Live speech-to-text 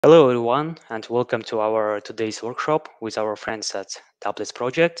Hello, everyone, and welcome to our today's workshop with our friends at Dapplets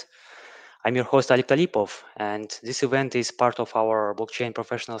Project. I'm your host, Alik Talipov, and this event is part of our Blockchain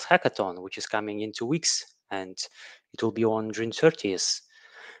Professionals Hackathon, which is coming in 2 weeks, and it will be on June 30th.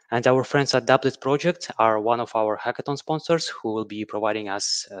 And our friends at Dapplets Project are one of our hackathon sponsors who will be providing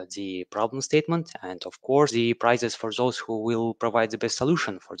us the problem statement and, of course, the prizes for those who will provide the best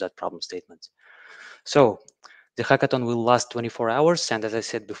solution for that problem statement. So, the hackathon will last 24 hours, and as I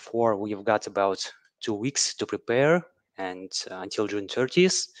said before, we've got about 2 weeks to prepare and until June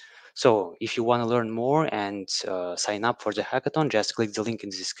 30th. So if you want to learn more and sign up for the hackathon, just click the link in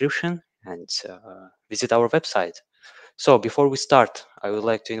the description and visit our website. So before we start, I would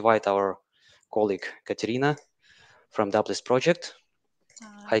like to invite our colleague Katerina from Dapplets Project.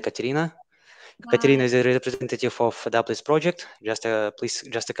 Hi, Hi. Katerina. Katerina Hi. is a representative of Dapplets Project. Please,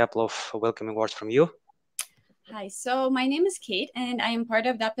 just a couple of welcoming words from you. Hi. So my name is Kate, and I am part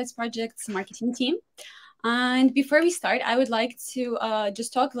of Dapplets Project's marketing team. And before we start, I would like to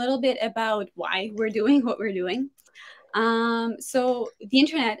just talk a little bit about why we're doing what we're doing. So the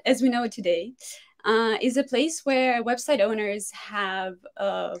internet, as we know it today, is a place where website owners have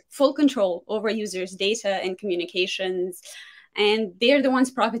full control over users' data and communications, and they're the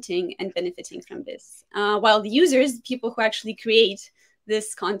ones profiting and benefiting from this. While the users, people who actually create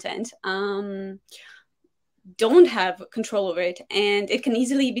this content, don't have control over it, and it can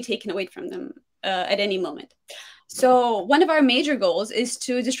easily be taken away from them at any moment. So one of our major goals is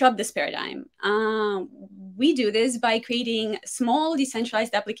to disrupt this paradigm. We do this by creating small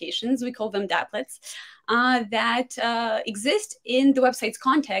decentralized applications, we call them Dapplets, that exist in the website's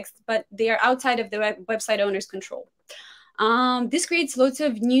context, but they are outside of the website owner's control. This creates lots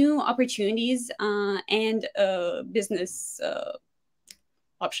of new opportunities and business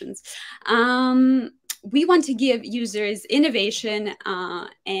options. We want to give users innovation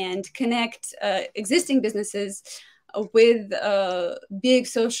and connect existing businesses with big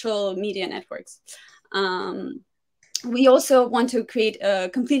social media networks. We also want to create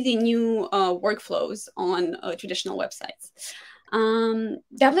completely new workflows on traditional websites.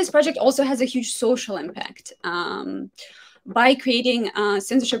 Dapplets Project also has a huge social impact. By creating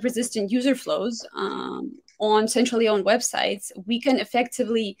censorship-resistant user flows on centrally owned websites, we can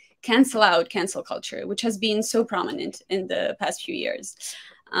effectively cancel out cancel culture, which has been so prominent in the past few years.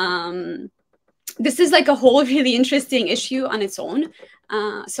 This is like a whole really interesting issue on its own.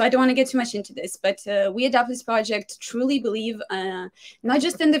 So I don't want to get too much into this, but we at Dapplets Project truly believe not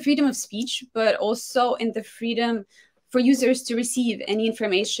just in the freedom of speech, but also in the freedom for users to receive any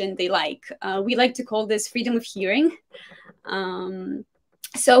information they like. We like to call this freedom of hearing.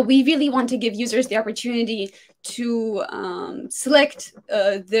 So we really want to give users the opportunity to select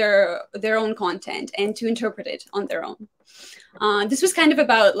their own content and to interpret it on their own. This was kind of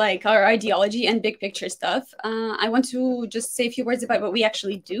about like our ideology and big picture stuff. I want to just say a few words about what we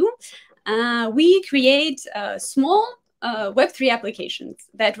actually do. We create small Web3 applications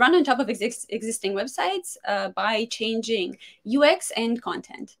that run on top of existing websites by changing UX and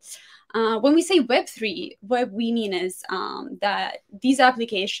content. When we say Web3, what we mean is that these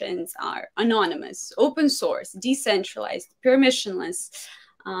applications are anonymous, open source, decentralized, permissionless,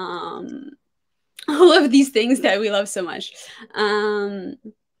 all of these things that we love so much.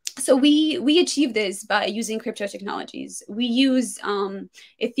 So we achieve this by using crypto technologies. We use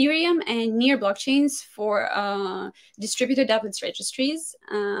Ethereum and Near blockchains for distributed Dapplets registries.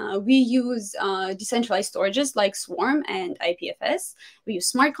 We use decentralized storages like Swarm and IPFS. We use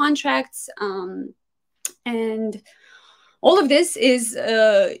smart contracts, and all of this is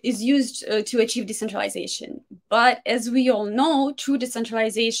used to achieve decentralization. But as we all know, true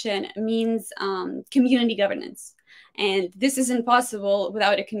decentralization means community governance. And this is impossible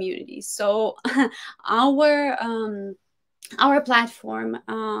without a community. So our platform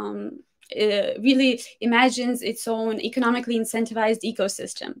really imagines its own economically incentivized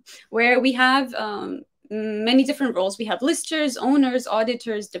ecosystem where we have many different roles. We have listers, owners,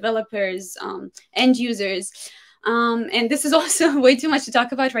 auditors, developers, end users. And this is also way too much to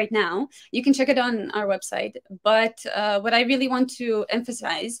talk about right now. You can check it on our website. But what I really want to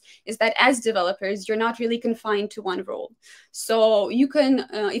emphasize is that as developers, you're not really confined to one role. So you can,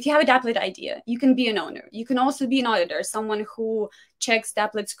 if you have a Dapplet idea, you can be an owner. You can also be an auditor, someone who checks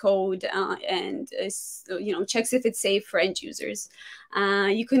Dapplets code and checks if it's safe for end users.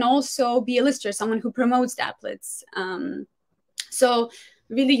 You can also be a lister, someone who promotes Dapplets. So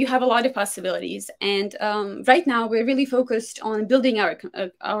really, you have a lot of possibilities. And right now, we're really focused on building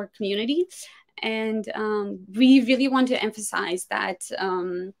our community. And we really want to emphasize that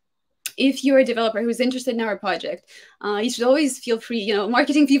if you're a developer who's interested in our project, you should always feel free.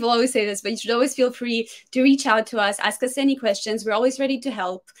 Marketing people always say this, but you should always feel free to reach out to us, ask us any questions. We're always ready to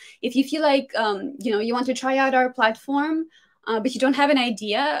help. If you feel like you want to try out our platform, but you don't have an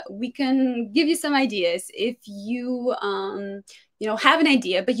idea, we can give you some ideas. If you have an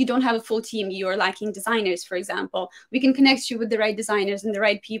idea, but you don't have a full team, you're lacking designers, for example, we can connect you with the right designers and the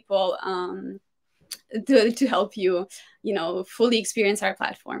right people to help you, fully experience our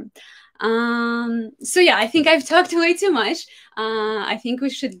platform. So yeah, I think I've talked way too much. I think we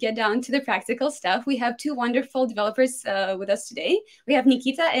should get down to the practical stuff. We have two wonderful developers with us today. We have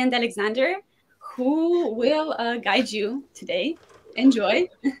Nikita and Alexander, who will guide you today. Enjoy.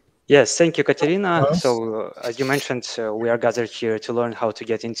 Yes, thank you, Katerina. So, as you mentioned, we are gathered here to learn how to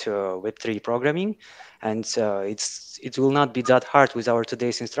get into Web3 programming, and it will not be that hard with our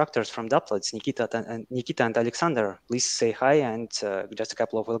today's instructors from Dapplets, Nikita and Alexander. Please say hi, and just a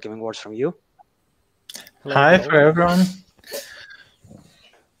couple of welcoming words from you. Hello, hi for everyone.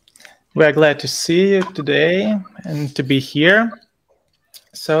 We are glad to see you today and to be here.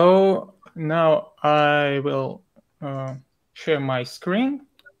 So now I will share my screen.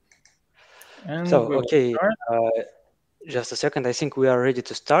 And so, okay, just a second. I think we are ready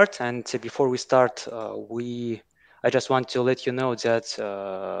to start. And before we start, I just want to let you know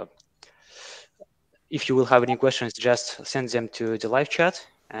that if you will have any questions, just send them to the live chat,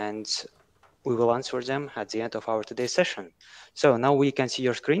 and we will answer them at the end of our today's session. So now we can see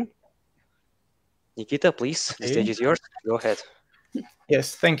your screen. Nikita, please, the stage is yours. Go ahead.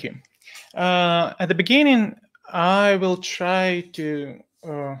 Yes, thank you. At the beginning, I will try to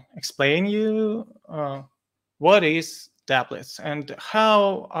explain you what is Dapplets and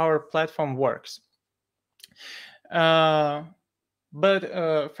how our platform works. But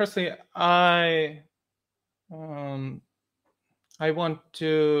firstly, I want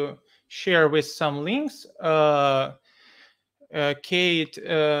to share with some links. Kate,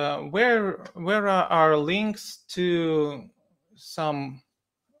 where are our links to some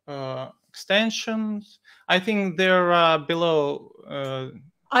extensions? I think they're below.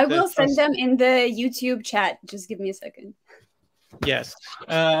 I will send them in the YouTube chat. Just give me a second. Yes,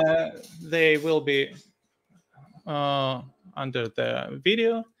 they will be under the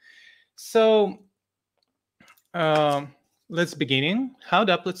video. So let's begin. How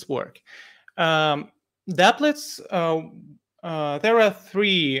Dapplets work. Dapplets, there are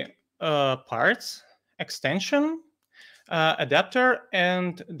three parts: extension, adapter,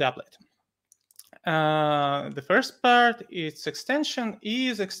 and Dapplet. The first part is extension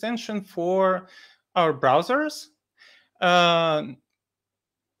for our browsers.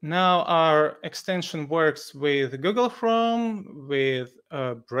 Now our extension works with Google Chrome, with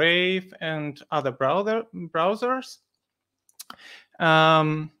Brave, and other browsers.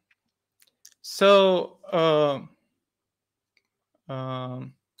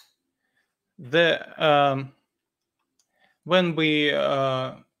 When we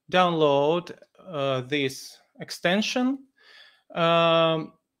download this extension,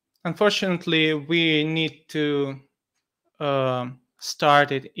 unfortunately, we need to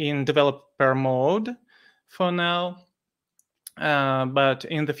start it in developer mode for now. But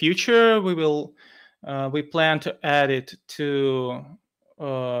in the future, we plan to add it to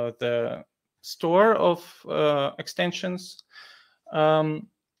the store of extensions. And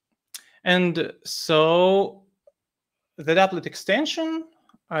so the Dapplet extension,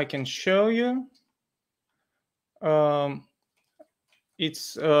 I can show you.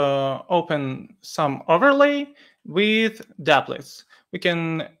 It's open some overlay with Dapplets. We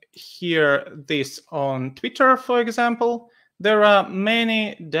can hear this on Twitter, for example. There are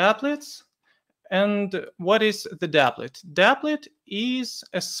many Dapplets. And what is the Dapplet? Dapplet is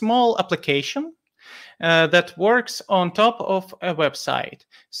a small application that works on top of a website.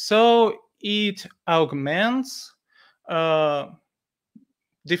 So it augments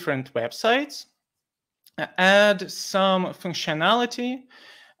different websites, add some functionality,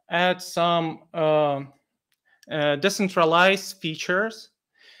 add some decentralized features,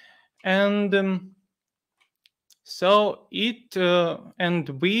 and so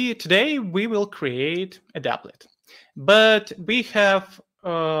today we will create a Dapplet, but we have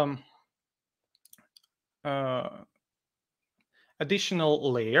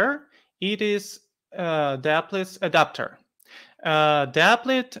additional layer. It is Dapplet's adapter.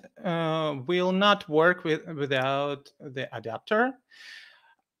 Dapplet will not work without the adapter.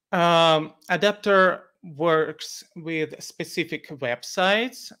 Adapter works with specific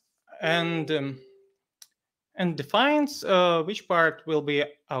websites and defines which part will be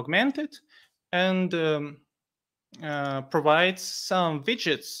augmented and provides some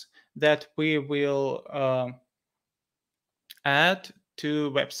widgets that we will add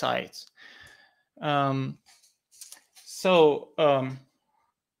to websites.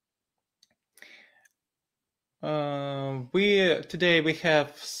 Today we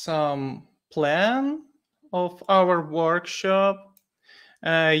have some plan of our workshop.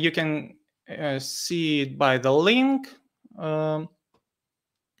 You can see it by the link. And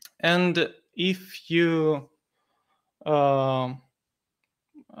if you will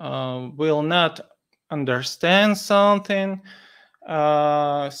not understand something,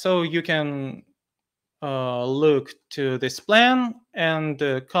 so you can look to this plan and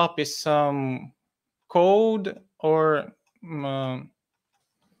copy some code, or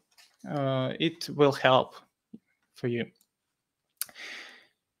it will help for you.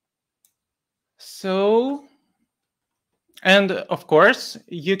 So, and of course,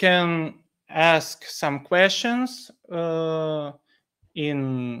 you can ask some questions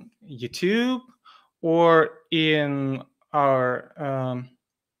in YouTube or in our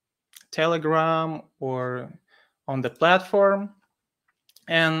Telegram or on the platform,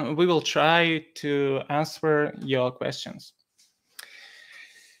 and we will try to answer your questions.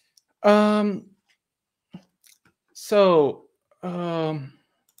 Now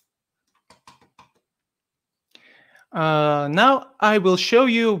I will show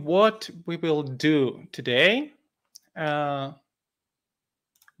you what we will do today.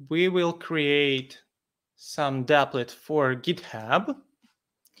 We will create some Dapplet for GitHub.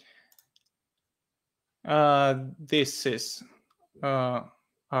 This is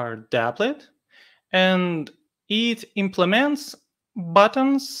our Dapplet, and it implements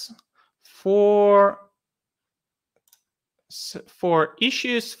buttons for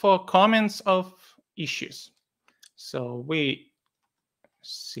issues, for comments of issues. So we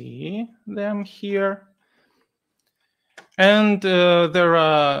see them here. And there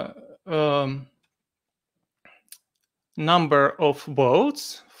are number of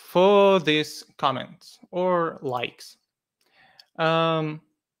votes for these comments or likes.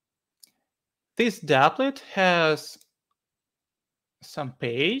 This Dapplet has some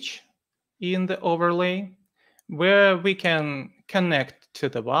page in the overlay where we can connect to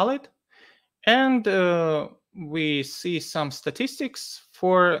the wallet, and we see some statistics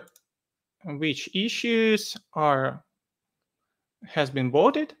for which issues has been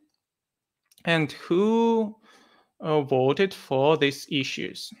voted and who voted for these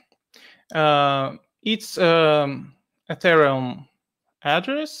issues. It's Ethereum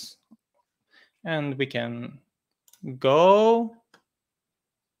address, and we can go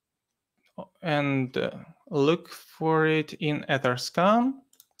and look for it in Etherscan.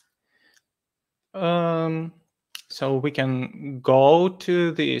 So we can go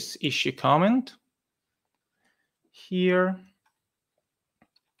to this issue comment here.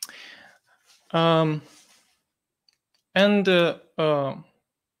 And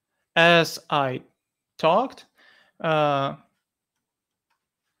as I talked, there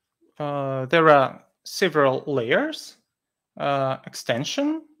are several layers: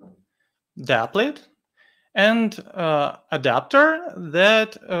 extension, Dapplet, and adapter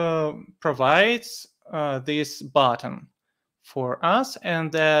that provides this button for us,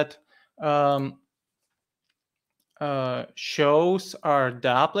 and that shows our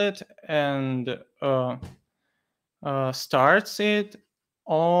Dapplet and starts it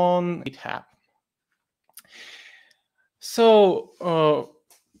on GitHub. So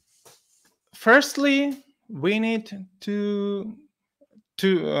firstly, we need to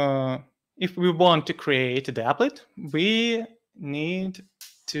if we want to create a Dapplet, we need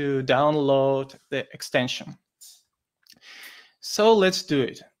to download the extension. So let's do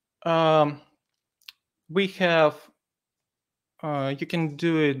it. We have, you can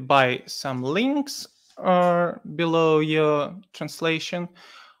do it by some links below your translation,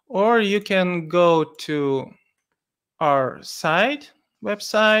 or you can go to our website,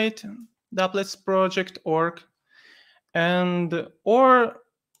 dappletsproject.org, and or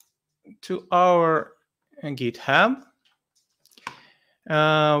to our GitHub.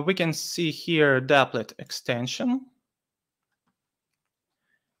 We can see here Dapplet extension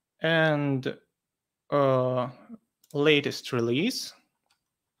and latest release.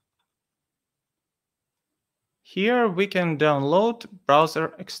 Here we can download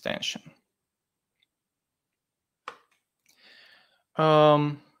browser extension.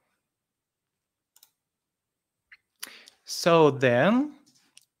 So then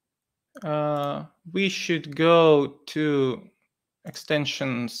we should go to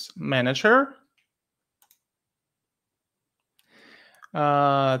extensions manager.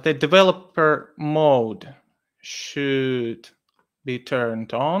 The developer mode should be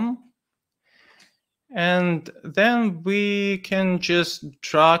turned on. And then we can just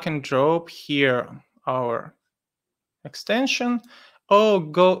drag and drop here our extension, or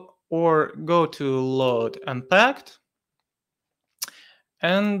go to load unpacked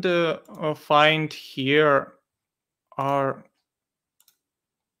and find here our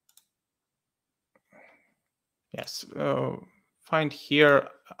find here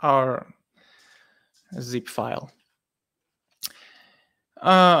our zip file.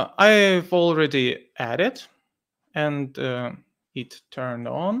 I've already added and it turned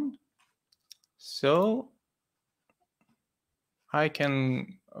on. So I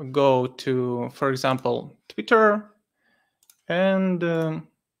can go to, for example, Twitter, and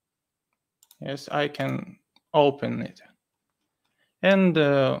yes, I can open it and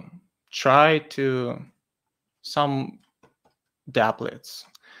try to some Dapplets.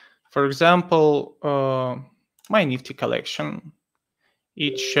 For example, my Nifty collection.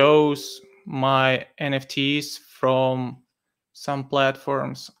 It shows my NFTs from some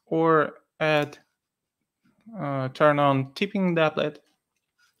platforms, or add turn on tipping Dapplet.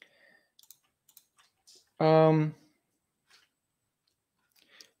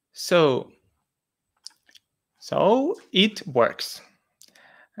 So it works.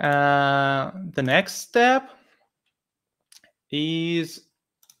 The next step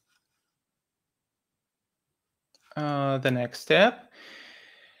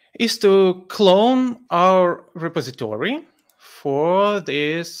is to clone our repository for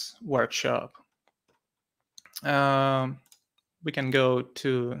this workshop. We can go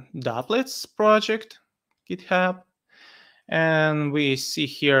to Dapplets Project, GitHub, and we see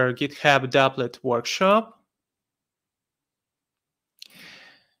here GitHub Dapplet Workshop.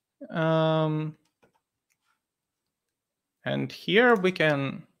 And here we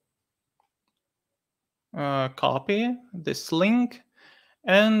can copy this link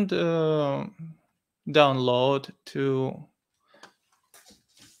and download to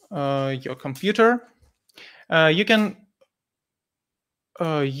your computer. You can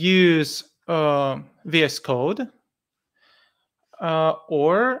use VS Code,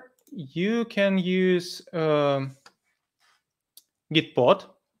 or you can use Gitpod.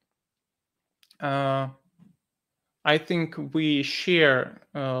 I think we share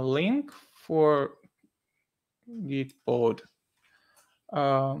a link for Gitpod.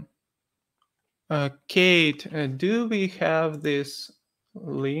 Kate, do we have this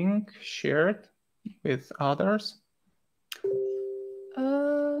link shared with others?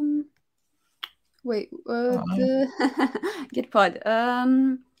 Wait, the Gitpod.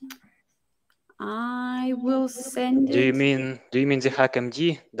 I will send it. Do you mean the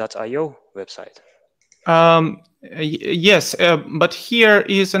hackmd.io website? Yes, but here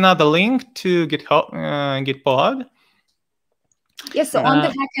is another link to Gitpod. Yes, so on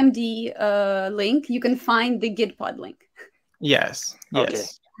the HackMD link, you can find the Gitpod link. Yes,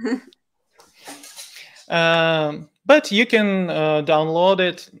 yes. Okay. But you can download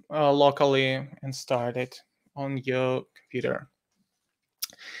it locally and start it on your computer.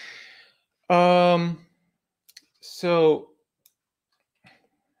 So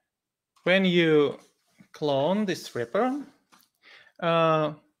when you clone this repo,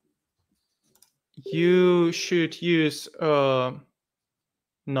 you should use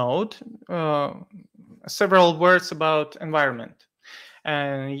Node. Several words about environment.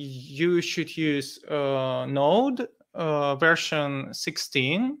 And you should use Node version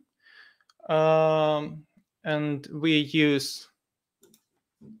 16. And we use,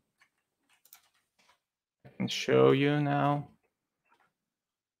 I can show you now.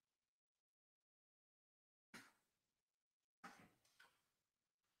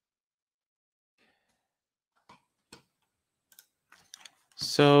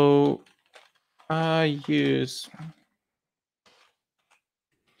 So I use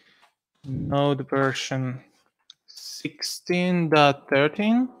Node version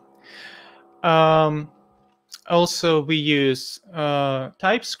 16.13. Also, we use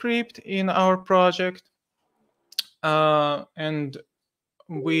TypeScript in our project, and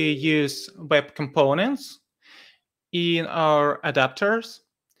we use web components in our adapters.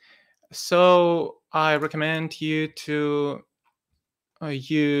 So I recommend you to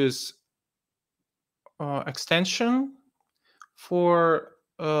use extension for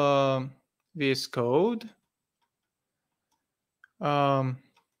VS Code. There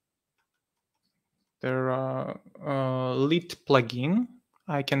are lit plugin.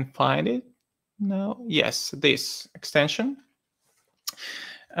 I can find it now. Yes, this extension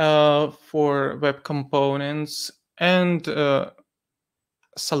for web components, and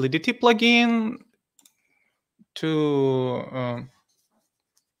Solidity plugin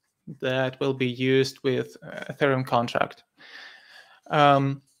that will be used with Ethereum contract.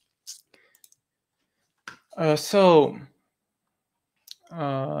 So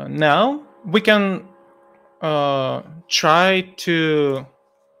now we can try to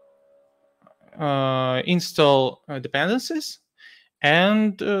install dependencies,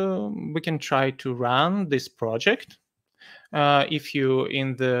 and we can try to run this project. If you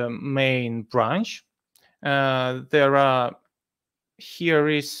in the main branch, there are, here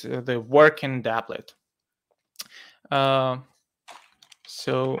is the working Dapplet.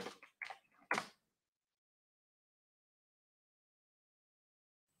 So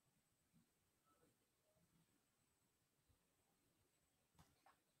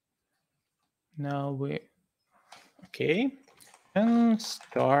now okay, and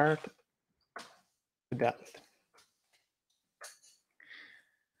start the Dapplet.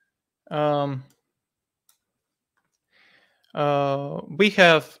 We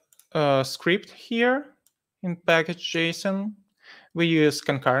have a script here in package.json we use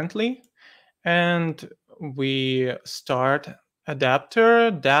concurrently, and we start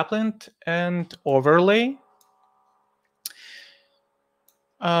adapter, dapplet, and overlay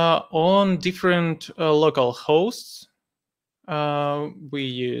on different local hosts. We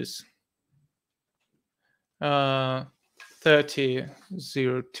use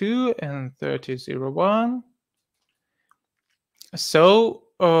 3002 and 3001. So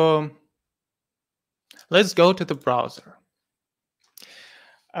let's go to the browser.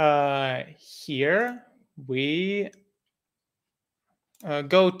 Here we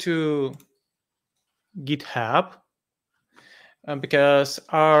go to GitHub because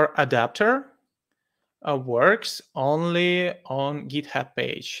our adapter works only on GitHub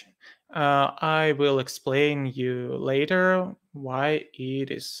page. I will explain you later why it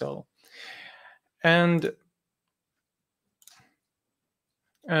is so. And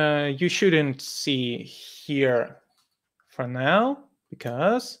you shouldn't see here for now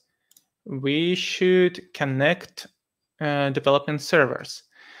because we should connect development servers.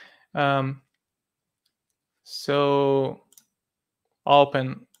 So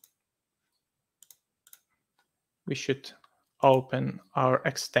we should open our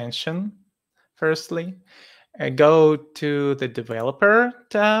extension firstly. Go to the developer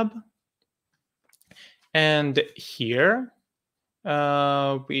tab, and here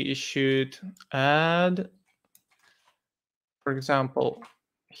we should add, for example,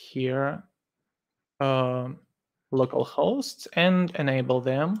 here local hosts and enable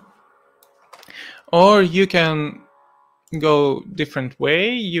them. Or you can go different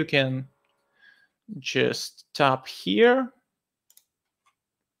way. You can just tap here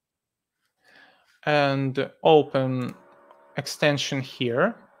and open extension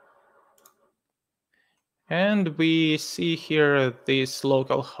here. And we see here this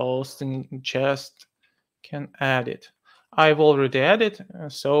local host and just can add it. I've already added,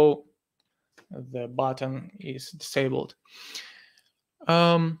 so the button is disabled.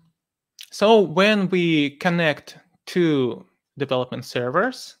 So when we connect two development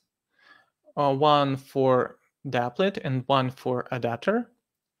servers, one for Dapplet and one for adapter,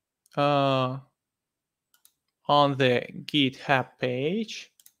 on the GitHub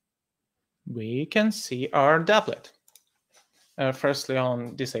page, we can see our Dapplet. Firstly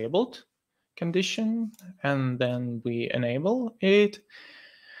on disabled condition, and then we enable it,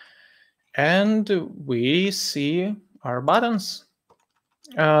 and we see our buttons.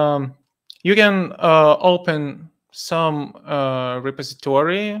 You can open some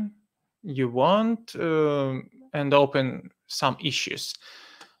repository you want and open some issues.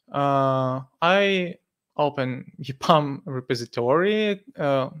 I open EPUM repository,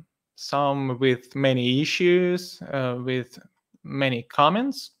 some with many issues, with many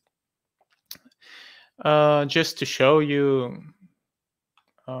comments, just to show you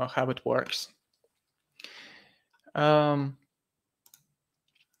how it works.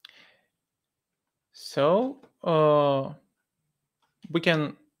 So we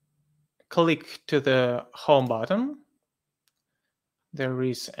can click to the home button. There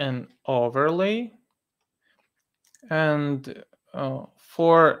is an overlay, and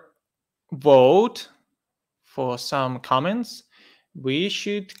for vote for some comments, we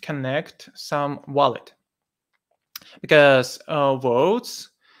should connect some wallet, because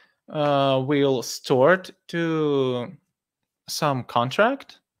votes will stored to some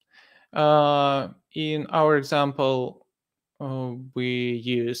contract. In our example, we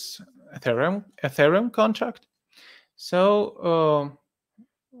use Ethereum contract. So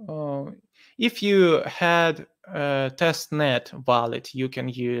if you had a testnet wallet, you can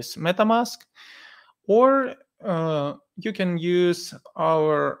use MetaMask, or you can use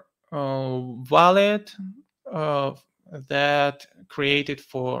our wallet that created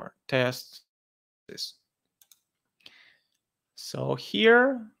for tests. So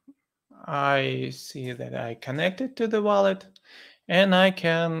here I see that I connected to the wallet, and I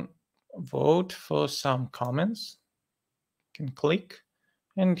can vote for some comments. Can click,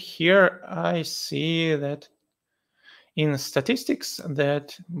 and here I see that in statistics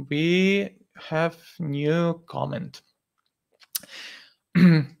that we have new comment.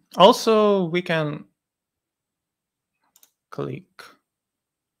 Also, we can click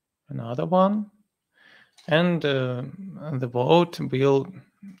another one, and the vote will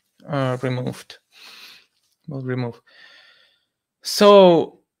removed. Will remove.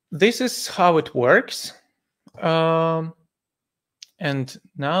 So this is how it works. And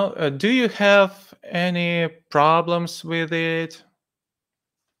now, do you have any problems with it?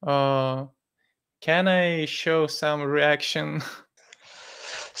 Can I show some reaction?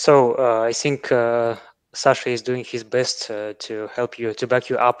 So I think Sasha is doing his best to help you, to back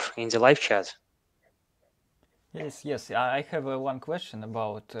you up in the live chat. Yes. I have one question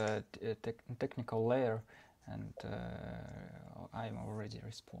about technical layer, and I'm already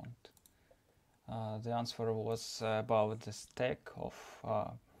respond. The answer was about the stack of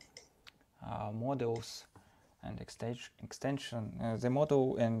models and extension. The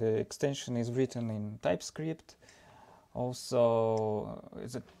model and the extension is written in TypeScript. Also,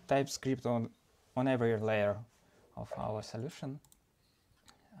 the TypeScript on every layer of our solution.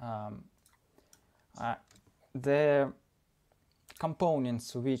 The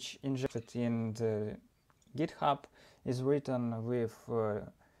components which injected in the GitHub is written with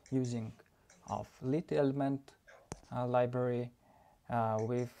using of lit element library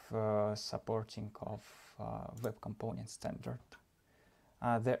with supporting of web component standard.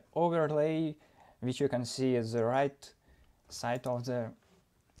 The overlay, which you can see at the right side of the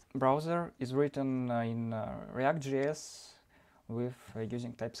browser, is written in React.js with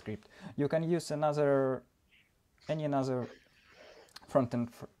using TypeScript. You can use any another front-end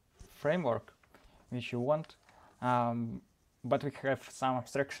framework which you want, but we have some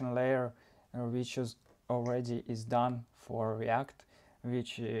abstraction layer which is already done for React,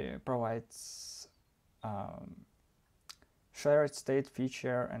 which provides shared state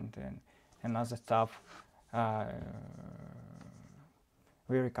feature and other stuff.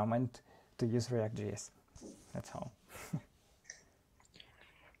 We recommend to use React.js. That's all.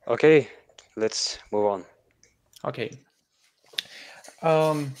 Okay, let's move on. Okay.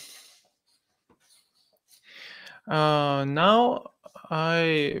 Now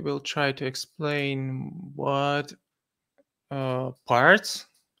I will try to explain what parts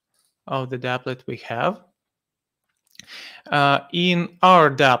of the Dapplet we have. In our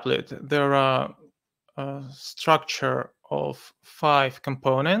Dapplet, there are a structure of 5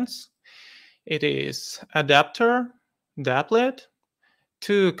 components. It is adapter, Dapplet,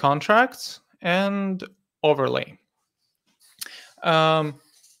 2 contracts, and overlay.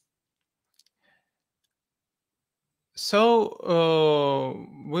 So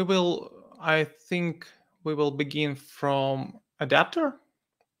I think we will begin from adapter.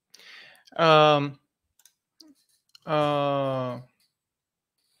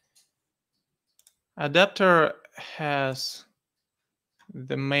 Adapter has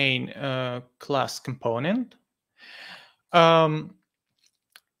the main class component.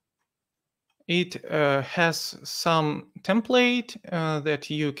 It has some template that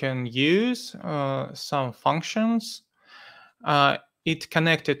you can use, some functions. It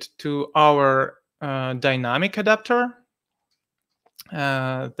connected to our dynamic adapter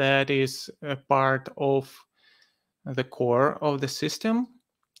that is a part of the core of the system.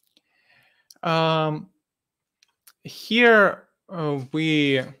 Here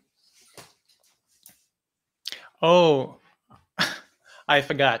we... Oh, I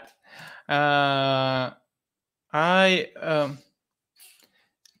forgot.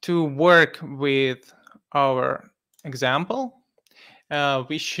 To work with our example,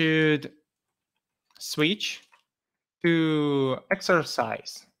 we should switch to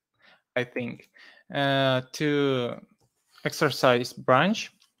exercise, I think, to exercise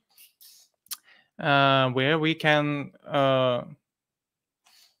branch, where we can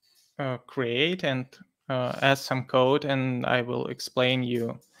create and add some code, and I will explain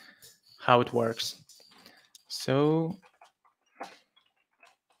you how it works. So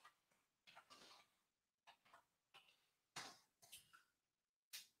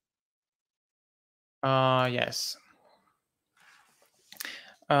yes.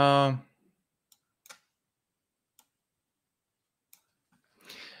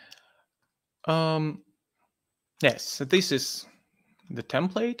 Yes, so this is the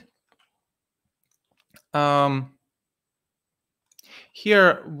template.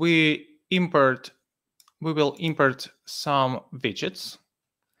 Here we will import some widgets.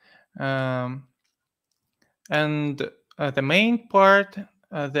 And the main part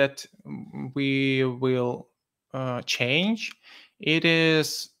that we will change, it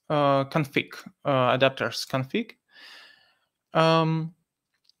is config, adapters config.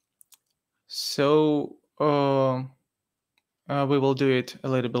 So we will do it a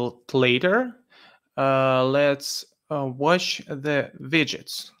little bit later. Let's watch the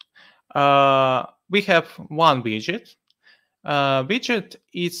widgets. We have one widget. Widget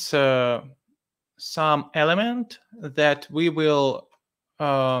is some element that we will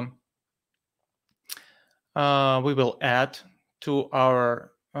add to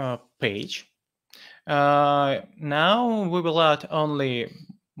our page. Now we will add only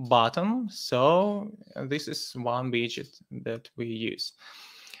button, so this is one widget that we use.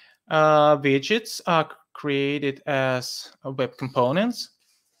 Widgets are created as web components,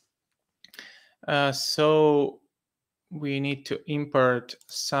 so we need to import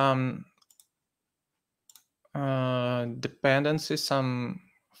some dependencies, some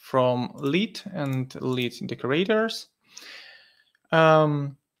from lead and lead decorators.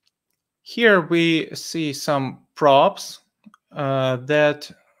 Here we see some props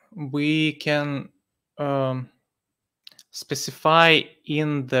that we can specify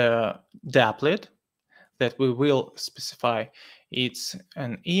in the Dapplet, that we will specify. It's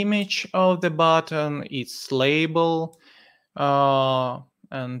an image of the button, its label,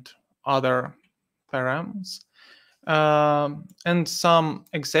 and other params, and some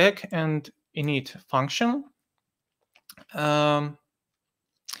exec and init function.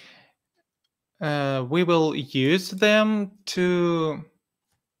 We will use them to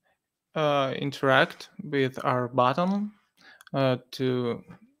interact with our button, to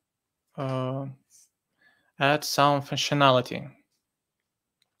add some functionality.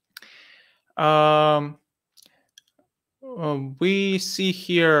 We see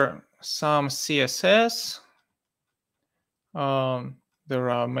here some CSS. There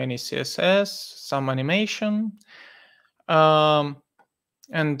are many CSS, some animation.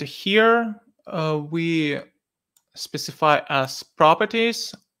 And here we specify as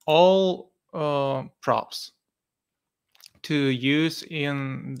properties all props to use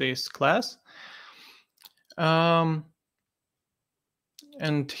in this class. And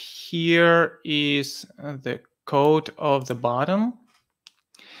here is the code of the button.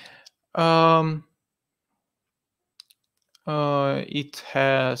 It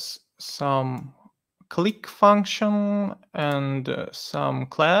has some click function and some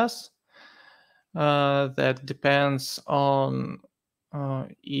class that depends on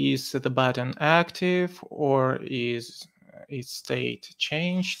is the button active or is its state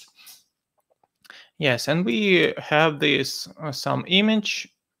changed. Yes, and we have this some image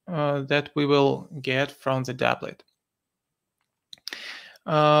that we will get from the Dapplet.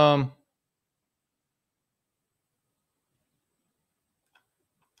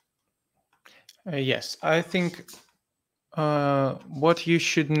 Yes, I think what you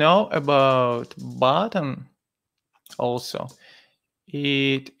should know about button also,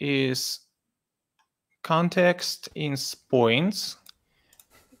 it is context in points.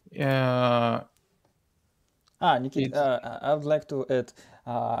 Nikit, I would like to add,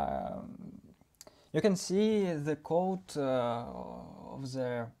 you can see the code of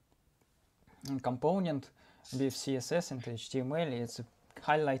the component with CSS and HTML. It's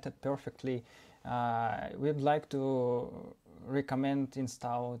highlighted perfectly. We'd like to recommend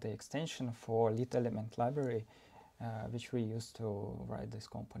install the extension for lead element library, which we use to write this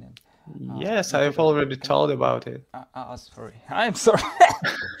component. Yes, I've already told about it. Sorry, I'm sorry.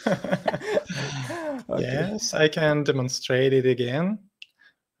 Okay. Yes, I can demonstrate it again.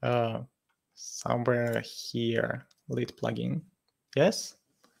 Somewhere here, lead plugin. Yes,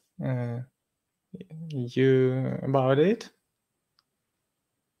 you about it?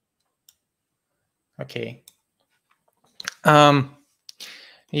 Okay.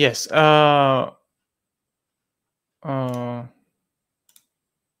 Yes. Back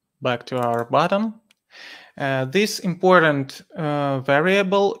to our button. This important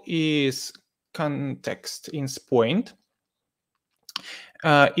variable is context in point.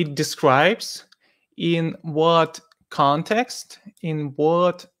 It describes in what context, in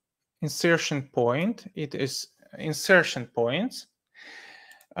what insertion point, it is insertion points,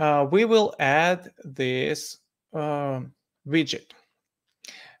 we will add this widget.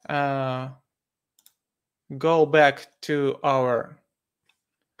 Go back to our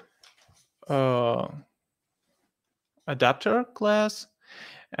adapter class.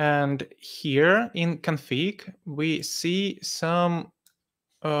 And here in config, we see some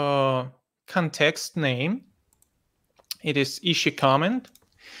context name. It is issue comment.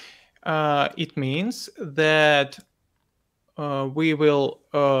 It means that we will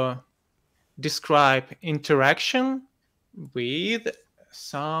describe interaction with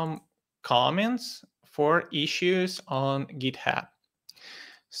some comments for issues on GitHub.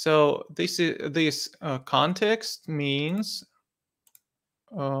 So this context means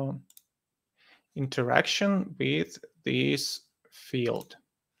interaction with this field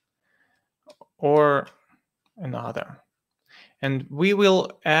or another. And we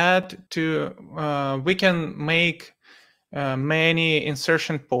will add to, we can make many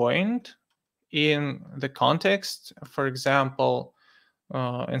insertion point in the context. For example,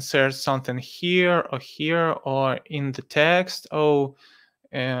 insert something here or in the text or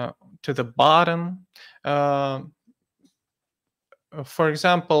to the bottom. For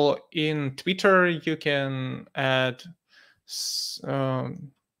example, in Twitter, you can add,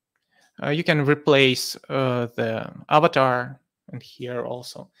 you can replace the avatar, and here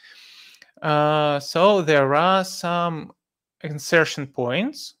also. So there are some insertion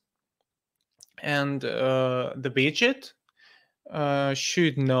points, and the widget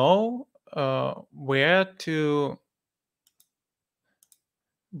should know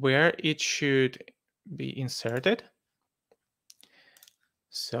where it should be inserted.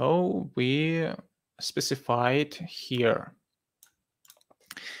 So we specified here.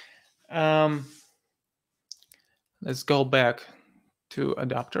 Let's go back to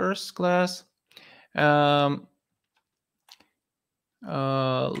adapters class.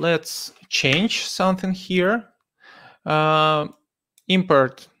 Let's change something here.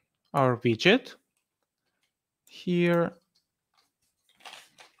 Import our widget here.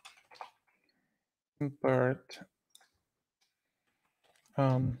 Import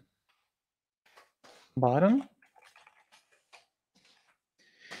button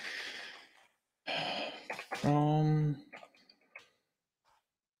from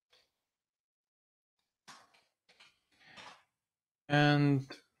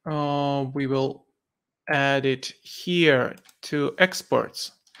and we will add it here to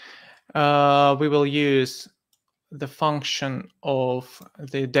exports. We will use the function of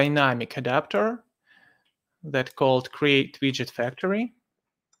the dynamic adapter that called create widget factory.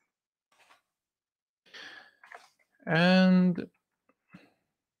 And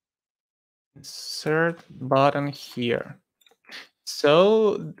insert button here.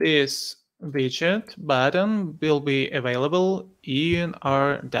 So this widget button will be available in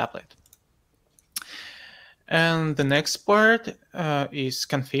our Dapplet. And the next part is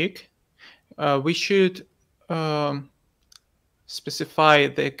config. We should specify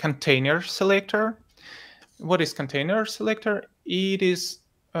the container selector. What is container selector? It is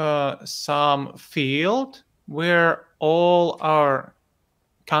some field where all our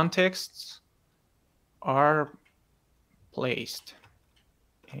contexts are placed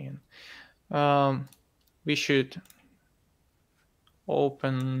in. We should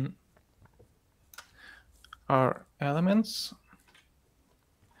open our elements.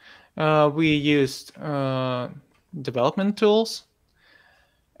 We used development tools,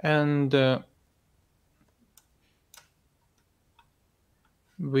 and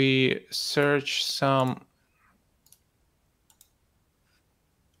we search some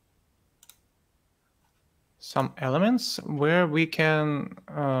elements where we can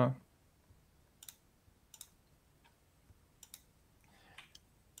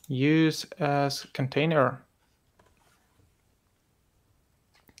use as container.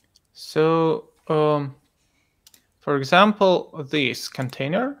 So, for example, this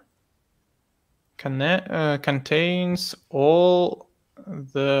container contains all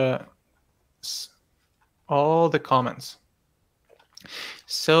the comments.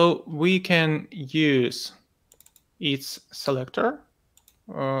 So we can use its selector,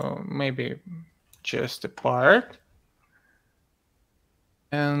 maybe just a part,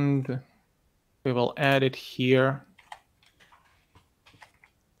 and we will add it here.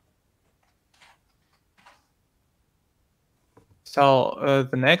 So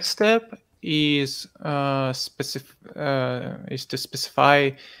the next step is to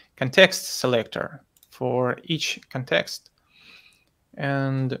specify context selector for each context,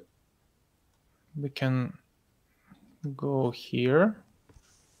 and we can go here.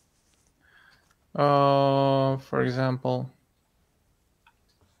 For example,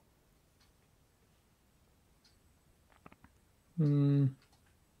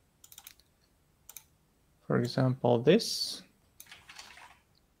 this.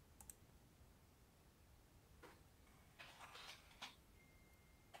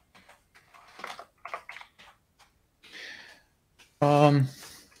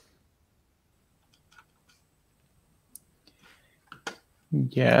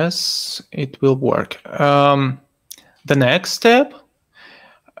 Yes, it will work. The next step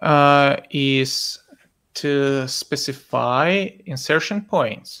is to specify insertion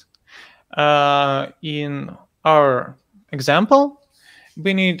points. In our example,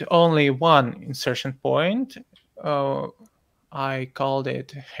 we need only one insertion point. I called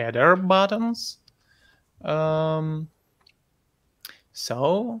it header buttons.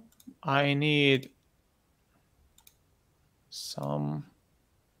 So I need some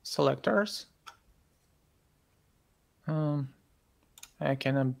selectors. I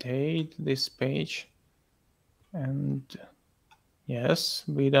can update this page, and yes,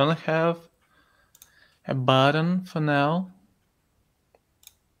 we don't have a button for now.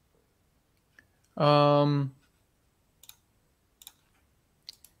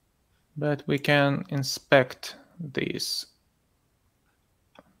 But we can inspect this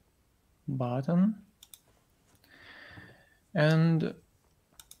button, and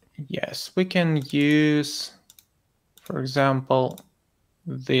yes, we can use, for example,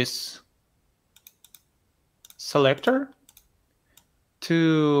 this selector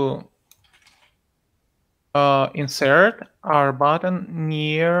to insert our button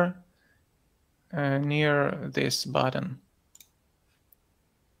near this button.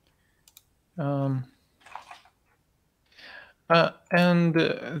 And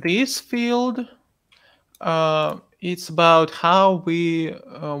this field, it's about how we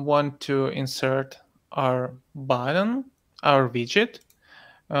want to insert our button, our widget.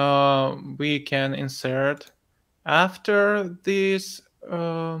 We can insert after this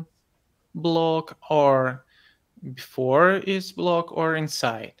block, or before is block, or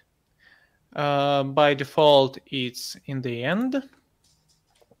inside. By default, it's in the end.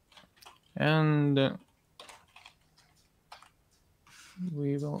 And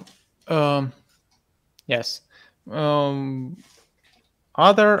we will, yes.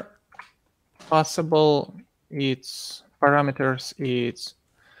 Other possible parameters, it's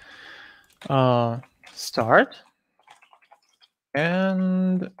start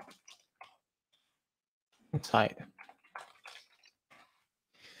and inside.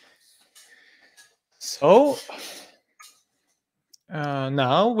 So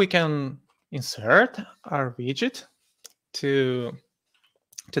now we can insert our widget to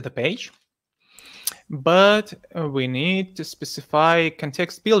the page, but we need to specify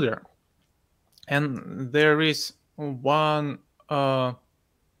context builder. And there is one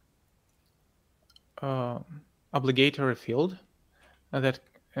obligatory field that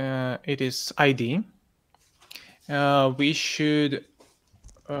it is ID. We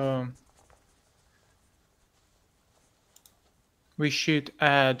should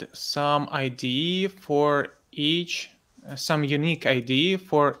add some ID for each, some unique ID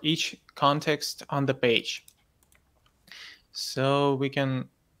for each context on the page. So we can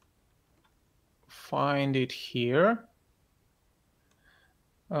find it here.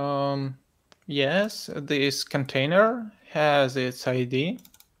 Yes, this container has its ID,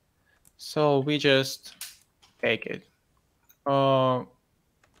 so we just take it. No,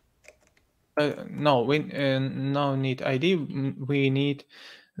 we no need ID. We need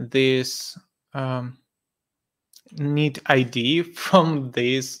this need ID from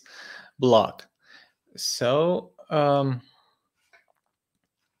this block. So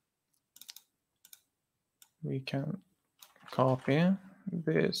we can copy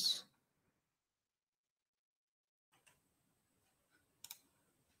this.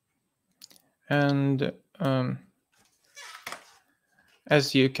 And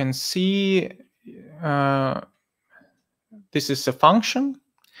as you can see, this is a function,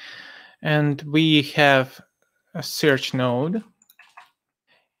 and we have a search node.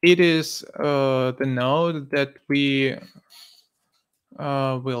 It is the node that we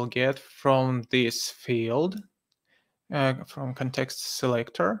will get from this field, from context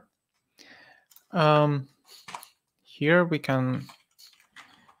selector. Here we can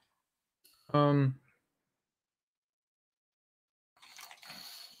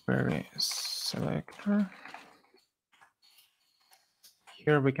query selector.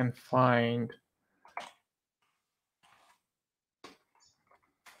 Here we can find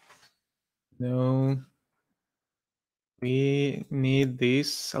we need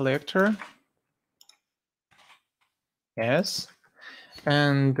this selector. Yes.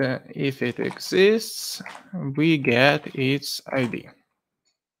 And if it exists, we get its ID.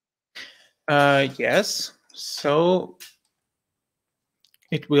 Yes, so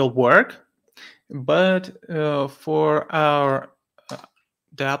it will work, but for our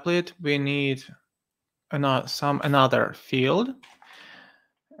Dapplet, we need another field.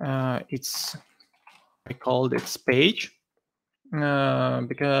 I called it page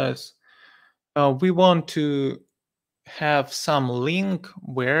because we want to have some link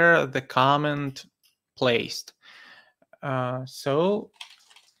where the comment placed. So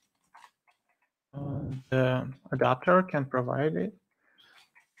the adapter can provide it.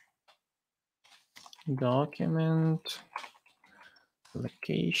 Document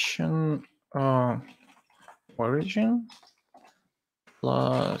location origin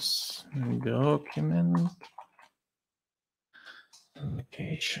plus document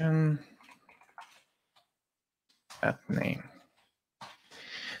location at name.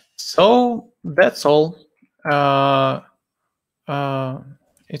 So that's all.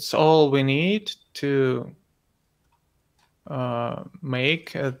 It's all we need to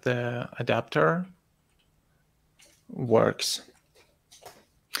make the adapter works.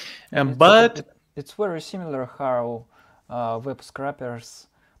 But it's very similar how web scrapers,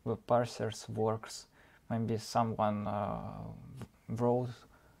 web parsers works. Maybe someone wrote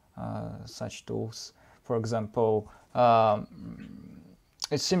such tools. For example,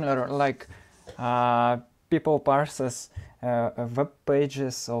 it's similar like people parses web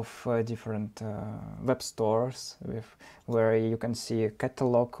pages of different web stores where you can see a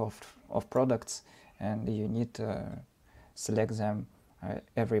catalog of products, and you need to select them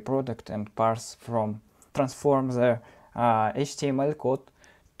every product and transform the HTML code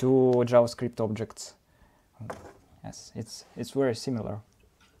to JavaScript objects. Yes, it's very similar,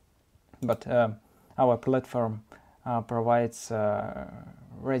 but our platform provides a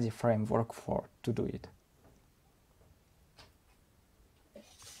ready framework to do it.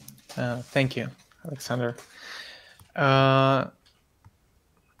 Thank you, Alexander.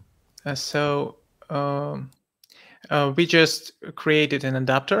 We just created an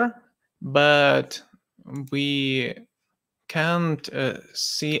adapter, but we can't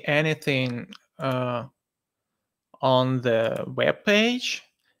see anything on the web page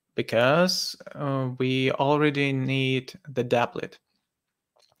because we already need the Dapplet.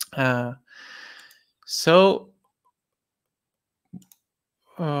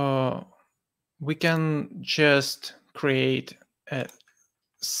 We can just create a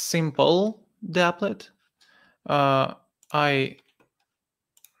simple Dapplet. I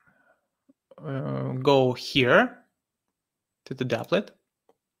go here to the Dapplet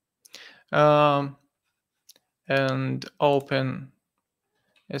and open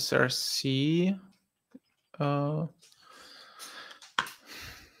src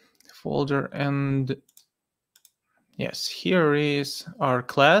folder, and yes, here is our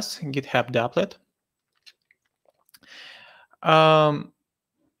class GitHub Dapplet.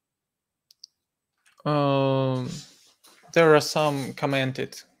 There are some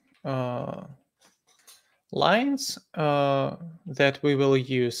commented lines that we will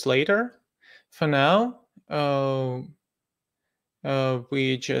use later. For now,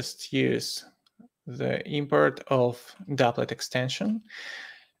 we just use the import of Dapplet extension,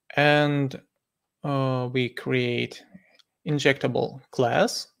 and we create injectable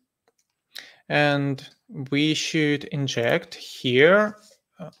class, and we should inject here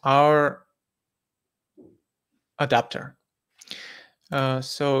our adapter.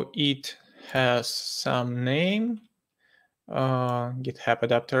 So it has some name, GitHub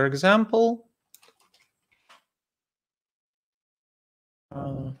adapter example.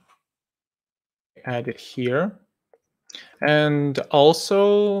 Add it here. And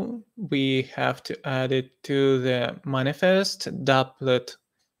also we have to add it to the manifest Dapplet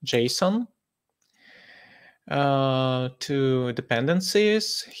JSON. To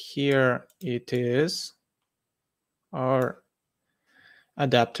dependencies, here it is our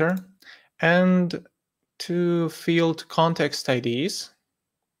adapter, and to field context IDs,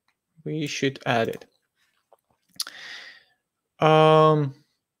 we should add it.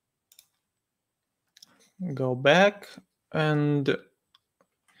 Go back, and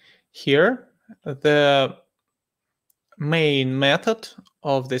here the main method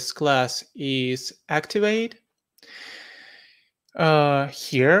of this class is activate.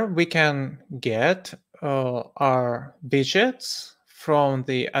 Here we can get our widgets from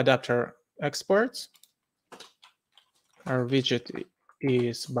the adapter exports. Our widget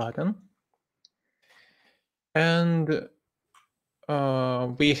is button, and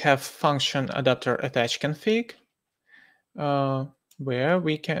we have function adapter attach config, where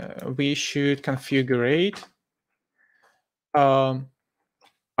we should configure our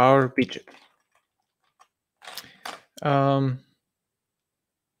widget.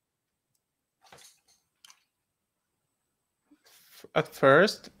 At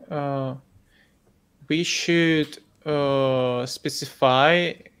first, we should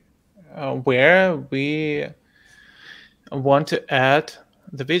specify where we want to add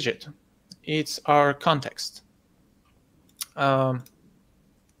the widget. It's our context. The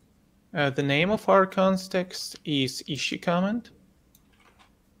name of our context is issue comment.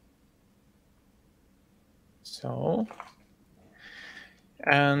 So,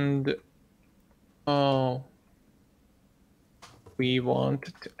 and we want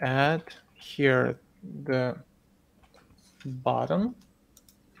to add here the button.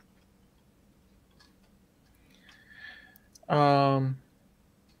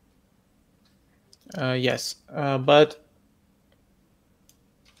 Yes, but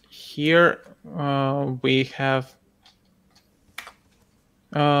here we have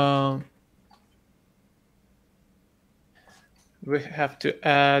to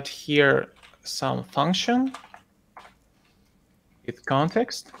add here some function with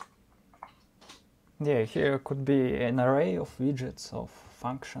context. Yeah, here could be an array of widgets of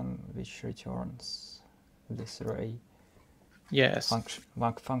function which returns this array. Yes.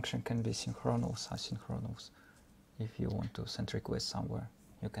 Function can be synchronous, asynchronous. If you want to send request somewhere,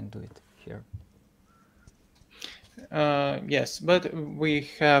 you can do it here. Yes, but we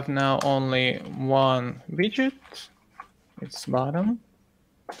have now only one widget. It's button,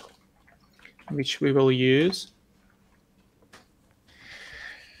 which we will use.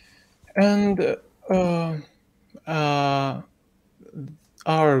 And our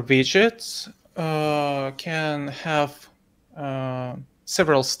widgets can have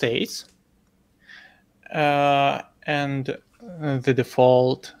several states, and the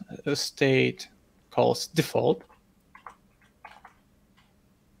default state calls default.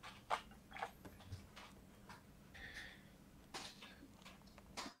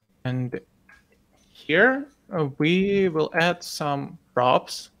 And here we will add some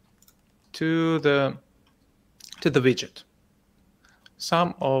props to the widget,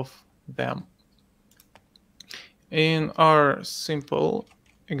 some of them. In our simple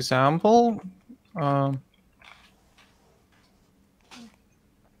example,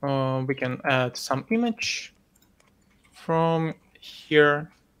 we can add some image from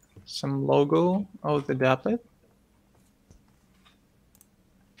here, some logo of the Dapplet,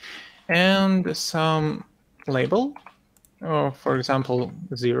 and some label, for example,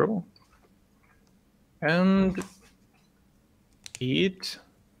 0. And it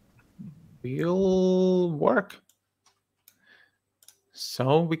will work.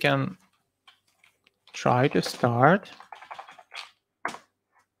 So we can try to start.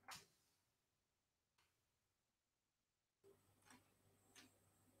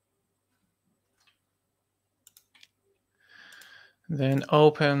 Then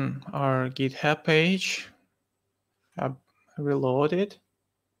open our GitHub page, reload it.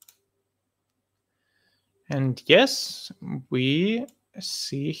 And yes, we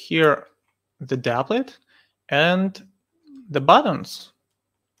see here the Dapplet and the buttons.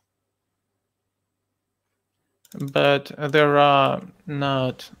 But there are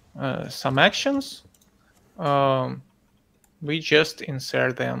not some actions. We just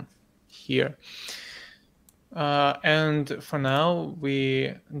insert them here. And for now,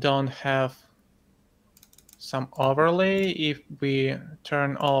 we don't have some overlay. If we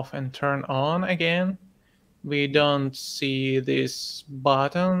turn off and turn on again, we don't see this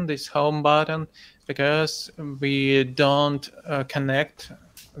button, this home button, because we don't connect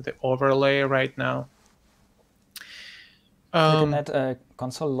the overlay right now. You can add a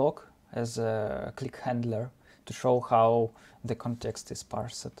console log as a click handler to show how the context is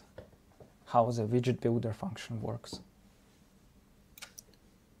parsed, how the widget builder function works.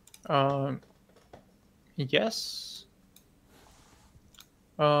 Yes.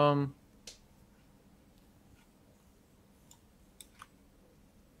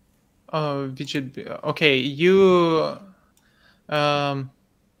 Widget. Okay, you.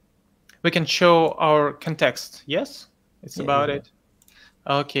 We can show our context. Yes, it's about it.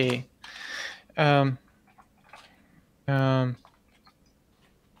 Okay.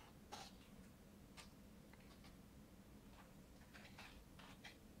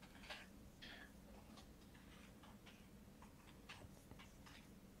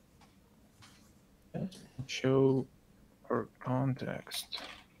 Show our context.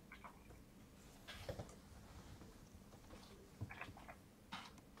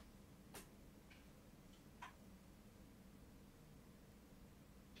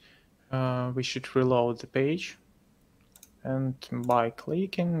 We should reload the page. And by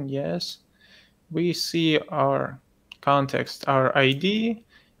clicking yes, we see our context, our ID,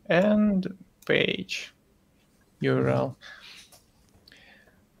 and page URL.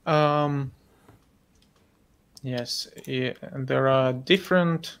 Yes, there are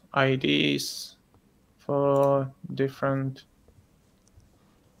different IDs for different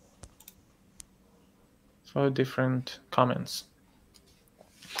comments.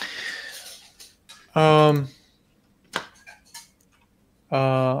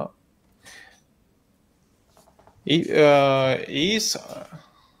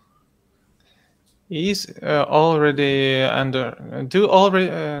 Is already under do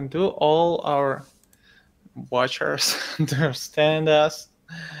all our watchers understand us?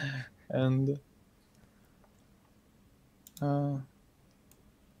 And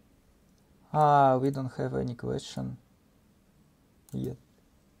we don't have any question yet.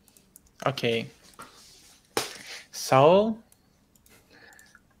 Okay, so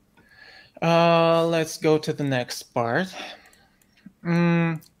let's go to the next part.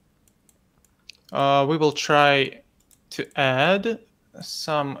 We will try to add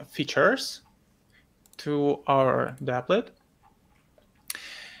some features to our Dapplet.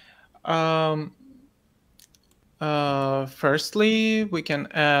 Firstly, we can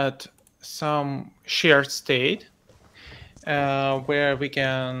add some shared state where we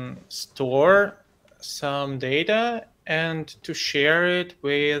can store some data and to share it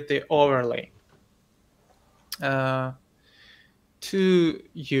with the overlay. To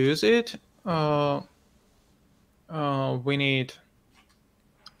use it, we need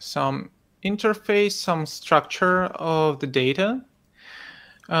some interface, some structure of the data.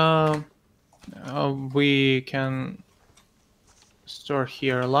 We can store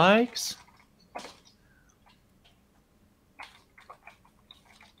here likes.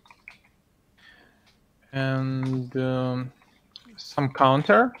 And some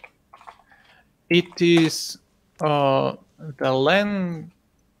counter. It is the length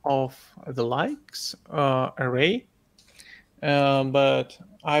of the likes array, but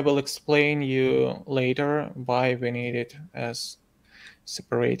I will explain you later why we need it as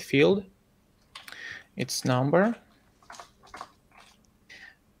separate field. Its number.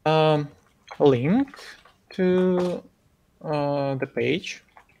 Link to the page.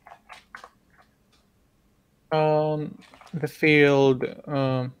 The field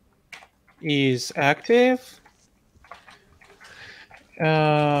is active.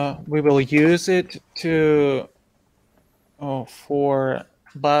 We will use it to for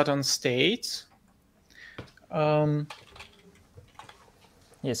button states.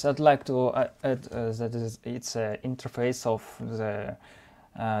 Yes, I'd like to add that it's an interface of the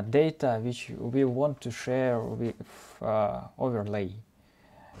data which we want to share with overlay.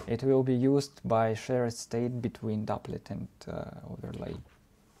 It will be used by shared state between Dapplet and overlay.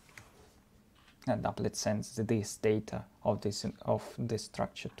 And Dapplet sends this data of this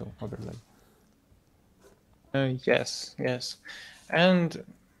structure to overlay. Yes, and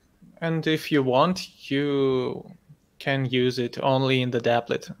if you want, you can use it only in the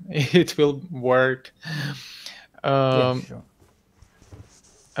Dapplet. It will work. Yeah, sure.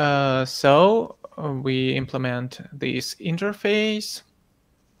 So we implement this interface,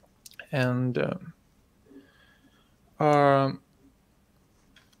 and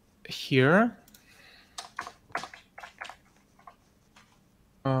here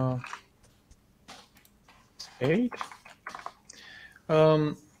state.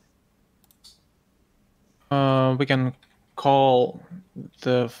 We can call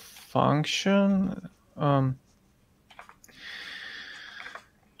the function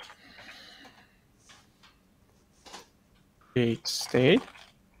create state.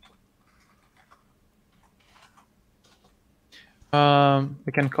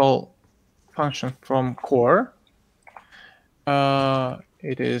 We can call function from core.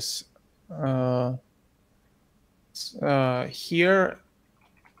 It is here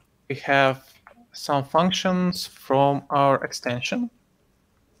we have some functions from our extension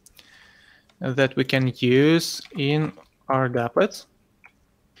that we can use in our Dapplets.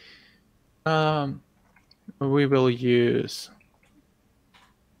 We will use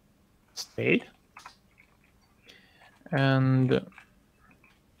state, and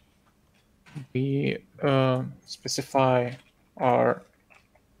we specify our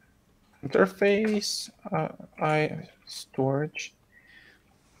interface, storage,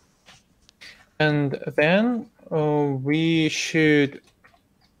 and then we should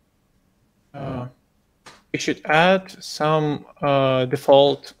add some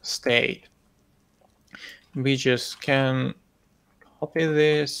default state. We just can copy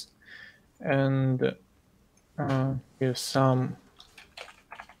this and use some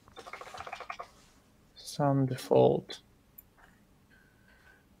default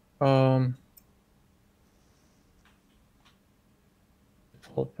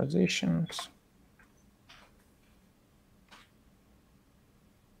default positions.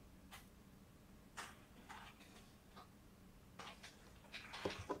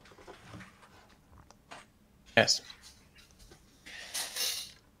 Yes.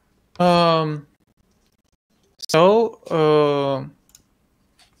 So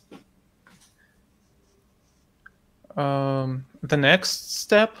the next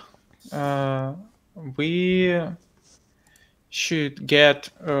step, we should get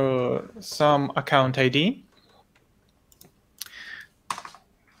some account ID.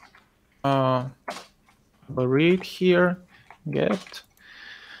 I will read here, get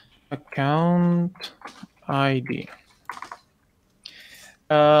account ID.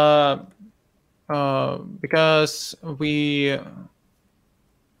 Because we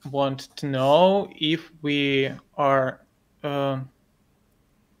want to know if we are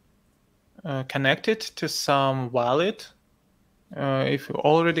connected to some wallet, if you're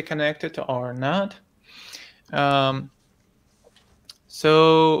already connected or not.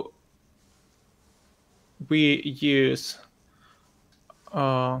 So we use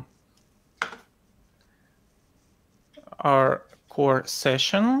our core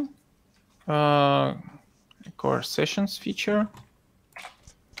session, core sessions feature.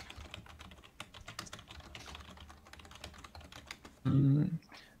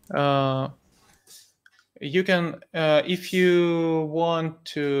 You can, if you want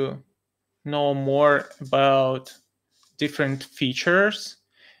to know more about different features,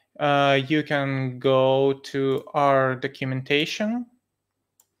 you can go to our documentation.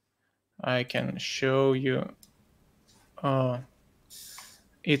 I can show you.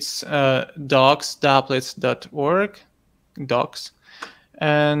 It's docs.dapplets.org, docs,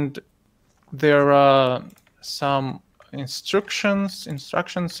 and there are some instructions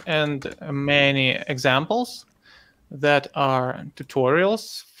and many examples that are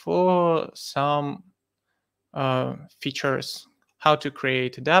tutorials for some features: how to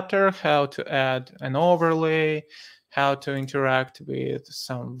create adapter, how to add an overlay, how to interact with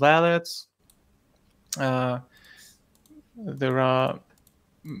some wallets. There are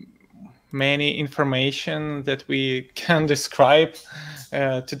many information that we can describe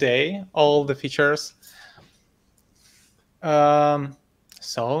today, all the features.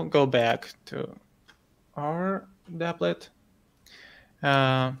 So go back to our Dapplet.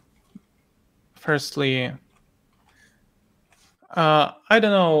 Firstly, I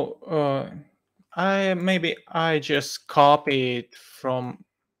don't know, maybe I just copied from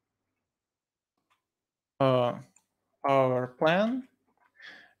our plan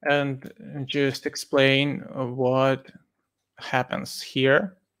and just explain what happens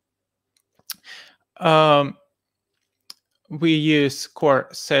here. We use core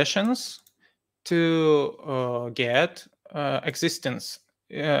sessions to get existing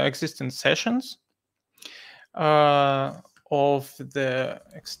sessions of the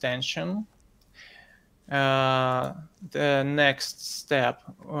extension. The next step,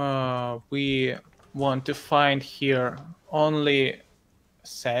 we want to find here only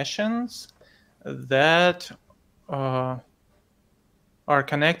sessions that are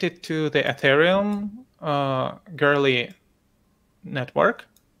connected to the Ethereum Girly network,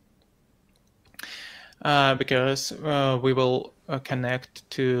 because we will connect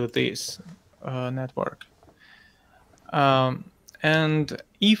to this network. And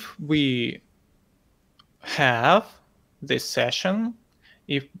if we have this session,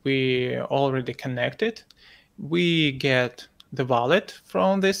 if we already connected, we get the wallet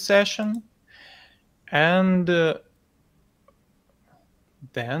from this session, and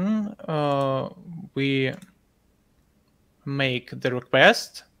then we make the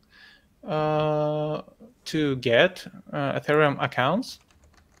request to get Ethereum accounts,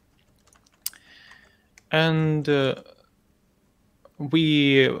 and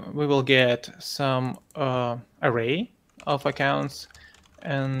we will get some array of accounts,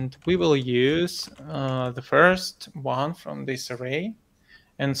 and we will use the first one from this array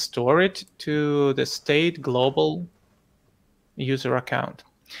and store it to the state global user account.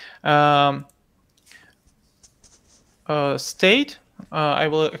 State, I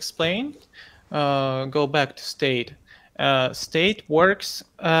will explain. Go back to state. State works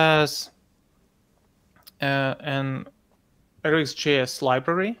as an RxJS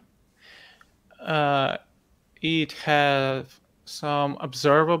library. It has some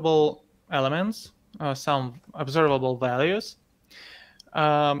observable elements, some observable values.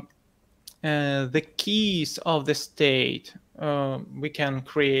 The keys of the state, we can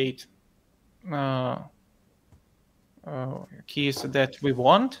create keys that we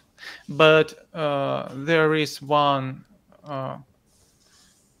want, but there is one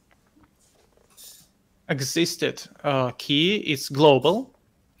existed key. It's global,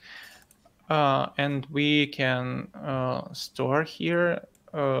 and we can store here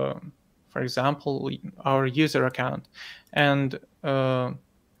for example, our user account, and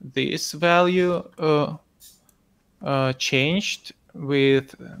this value changed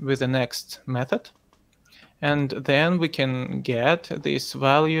with the next method, and then we can get this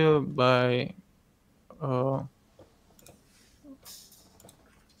value by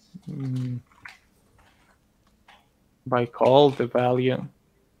call the value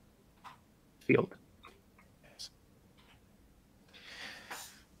field.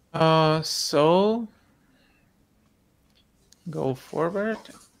 So go forward.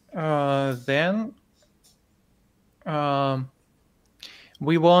 Then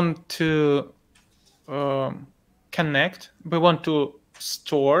we want to connect. We want to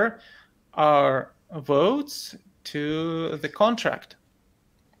store our votes to the contract.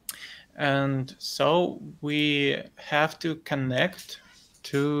 And so we have to connect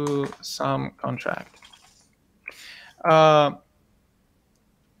to some contract.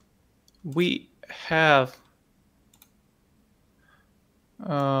 We have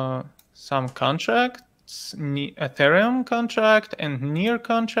some contracts, Ethereum contract and Near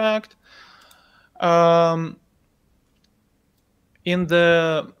contract. In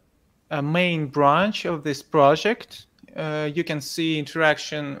the main branch of this project, you can see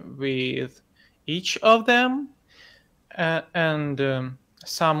interaction with each of them, and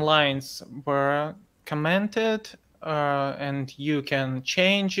some lines were commented, and you can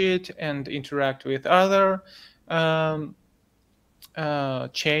change it and interact with other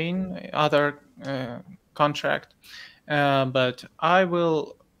chain, other contract. But I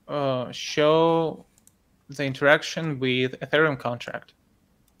will show the interaction with Ethereum contract.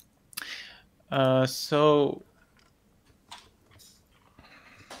 So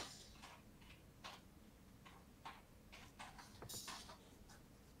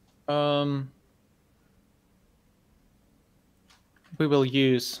we will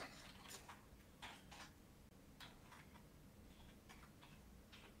use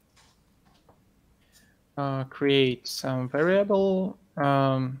create some variable,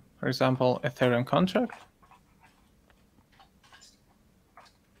 for example, Ethereum contract.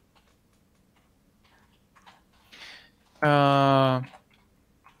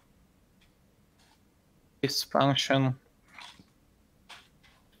 This function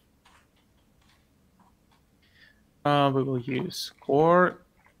we will use core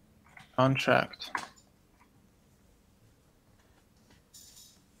contract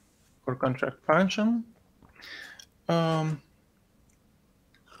function.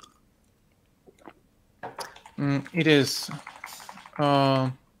 It is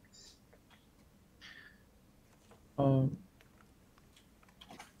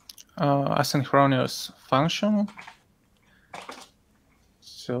asynchronous function.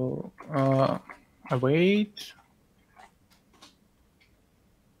 So await,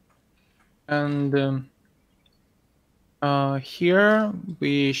 and here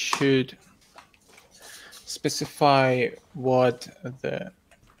we should specify what the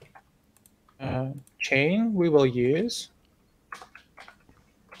chain we will use,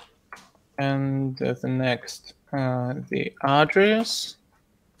 and the next the address.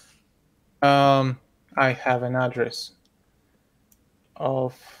 I have an address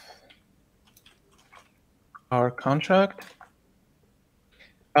of our contract.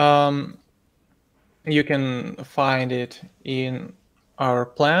 You can find it in our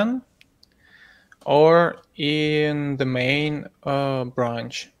plan or in the main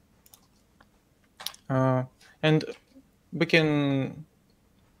branch. And we can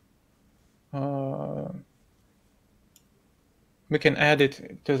add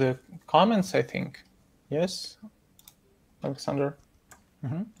it to the comments, I think. Yes, Alexander?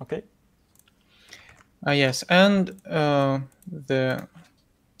 Okay. Yes, and the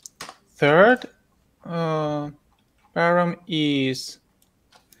third param is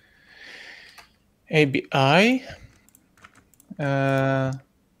ABI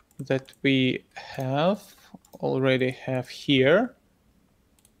that we already have here.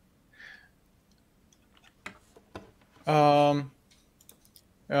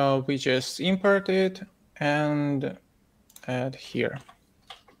 We just import it and add here.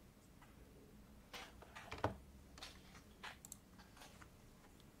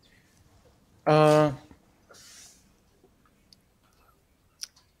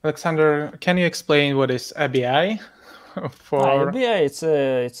 Alexander, can you explain what is ABI? ABI, it's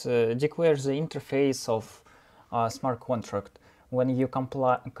declares the interface of a smart contract. When you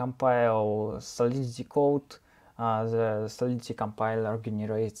compile Solidity code, the Solidity compiler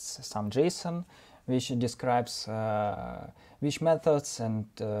generates some JSON, which describes which methods and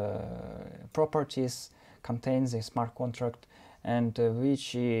properties contain the smart contract, and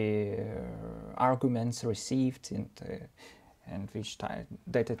which arguments received, and which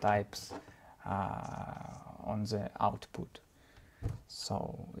data types on the output.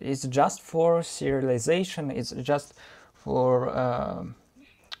 So it's just for serialization. It's just for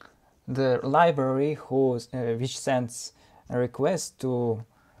the library which sends a request to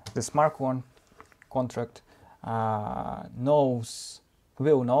the smart contract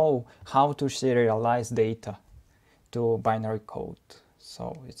will know how to serialize data to binary code.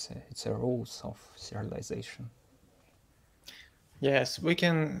 So it's a rules of serialization. Yes, we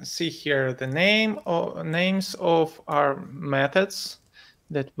can see here the names of our methods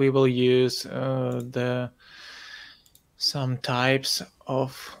that we will use, some types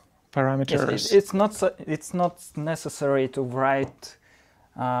of parameters. Yes, it's not necessary to write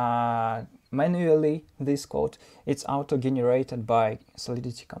manually this code. It's auto-generated by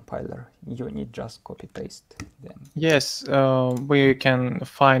Solidity compiler. You need just copy-paste them. Yes, we can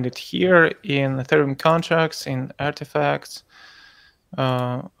find it here in Ethereum contracts, in artifacts.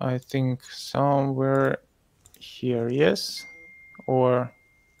 I think somewhere here, yes, or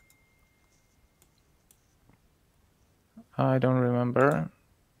I don't remember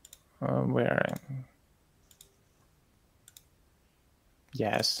where.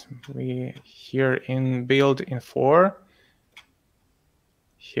 Yes, we here in build in 4.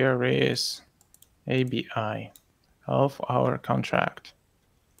 Here is ABI of our contract.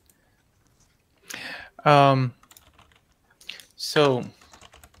 So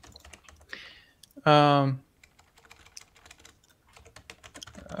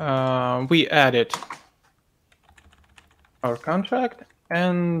we added our contract,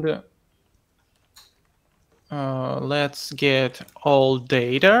 and let's get all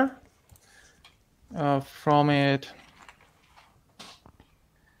data from it.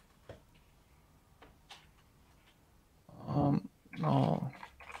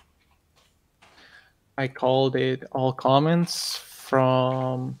 I called it all comments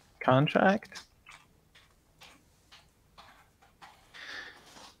from contract.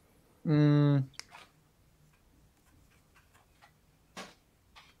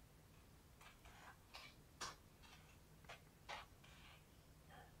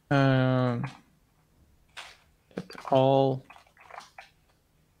 All.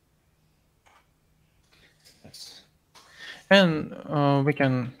 Yes. And we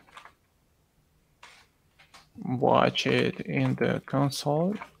can watch it in the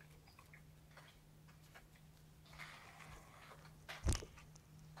console.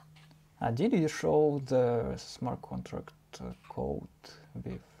 Did you show the smart contract code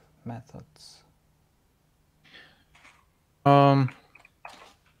with methods?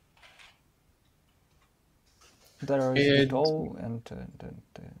 There is it all, and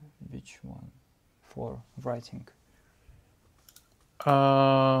which one for writing?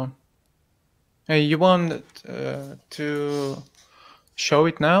 You want to show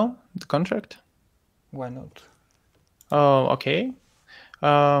it now, the contract? Why not? Oh, okay.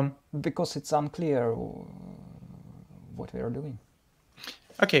 Because it's unclear what we are doing.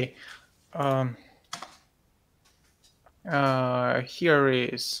 Okay. Here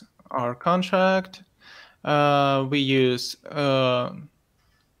is our contract. We use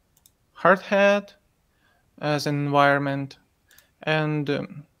Hardhat as an environment,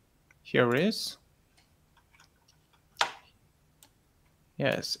 and here is.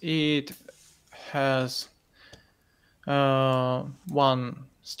 Yes, it has one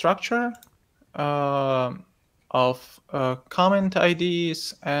structure of comment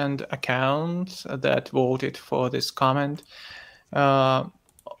IDs and accounts that voted for this comment.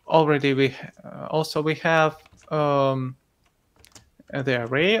 Already we have the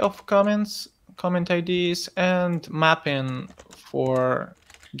array of comment IDs and mapping for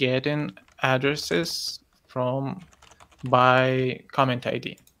getting addresses by comment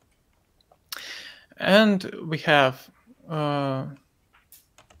ID. And we have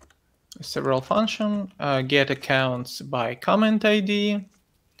several functions: get accounts by comment ID,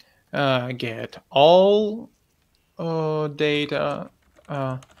 get all data,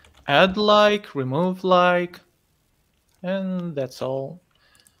 add like, remove like, and that's all.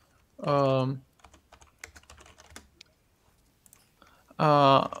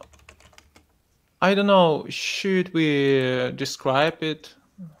 I don't know, should we describe it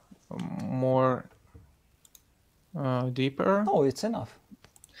more deeper? Oh, it's enough.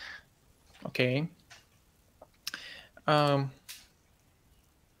 Okay.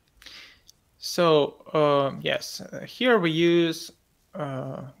 So yes, here we use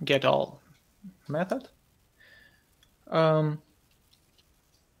getAll method, and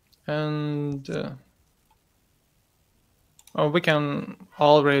we can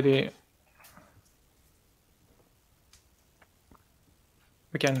already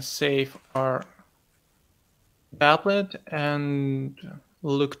save our applet and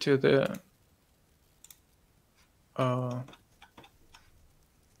look to the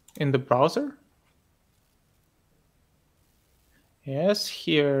in the browser. Yes,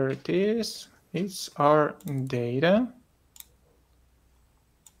 here it is. It's our data.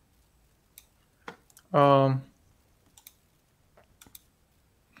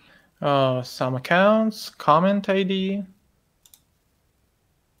 Some accounts, comment ID.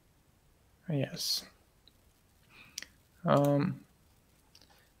 Yes.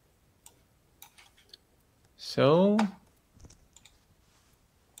 So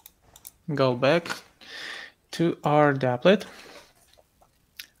go back to our Dapplet.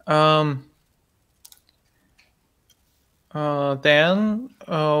 Then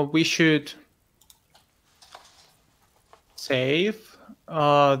we should save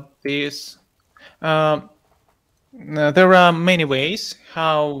this. There are many ways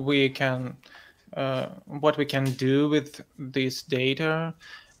how we can what we can do with this data,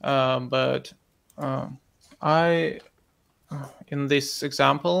 but in this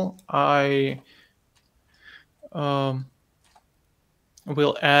example, I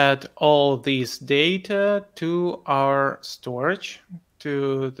will add all these data to our storage,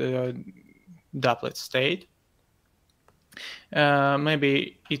 to the Dapplet state.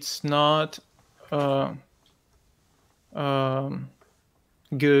 Maybe it's not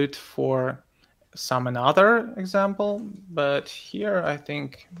good for some another example, but here I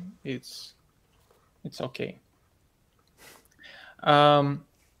think it's okay.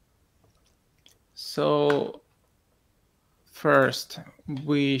 So first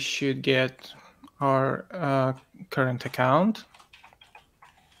we should get our current account.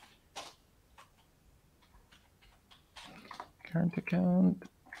 Current account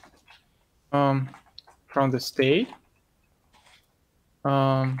from the state.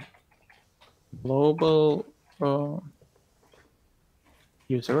 Global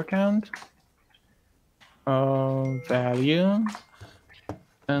user account, value,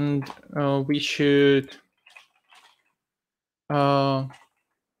 and we should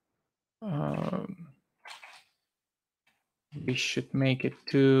make it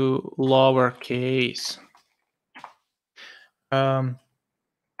to lowercase.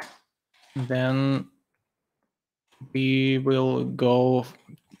 Then we will go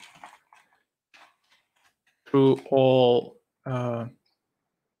through all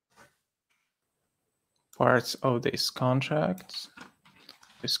parts of this contract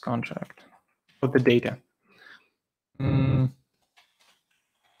of the data.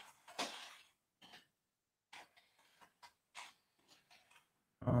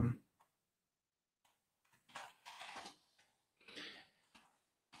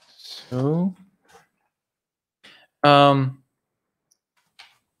 So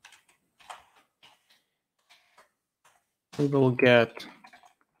we will get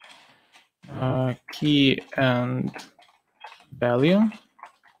key and value,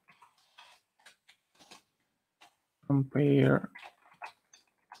 compare,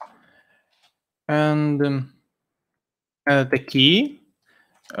 and the key,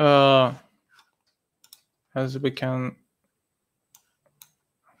 as we can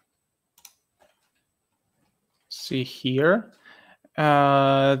see here,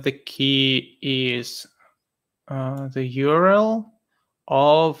 the key is the URL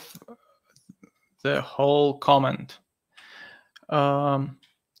of the whole comment.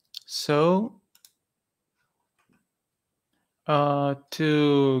 So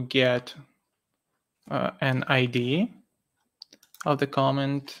to get an ID of the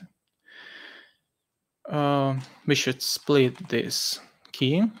comment, we should split this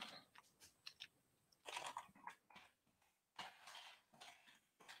key.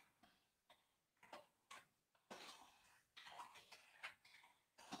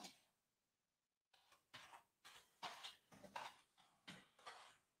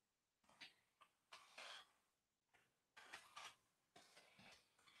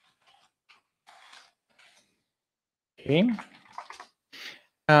 Okay.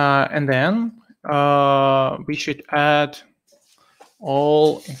 And then we should add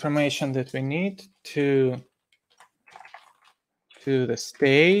all information that we need to the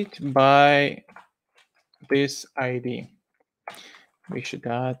state by this ID. We should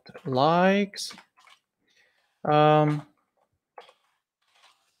add likes.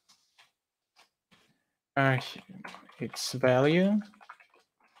 Its value,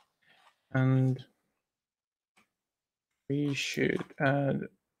 and we should add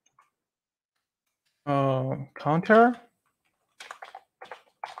counter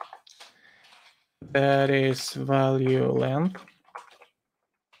that is value length.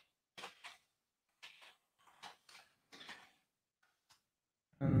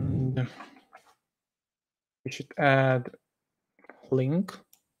 And we should add link.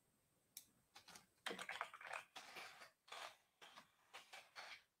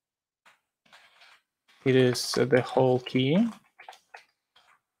 It is the whole key.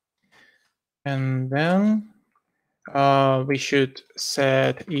 And then we should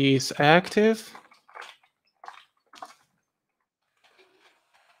set is active.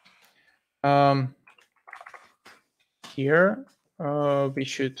 Here we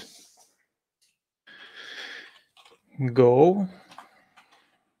should go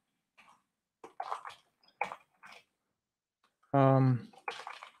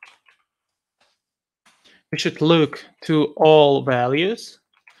we should look to all values,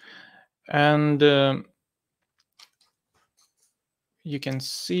 and you can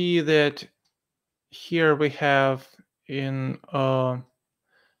see that here we have in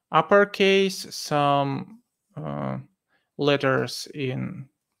uppercase some letters in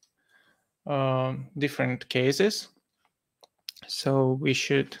different cases. So we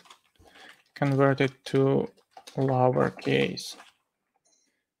should convert it to lowercase.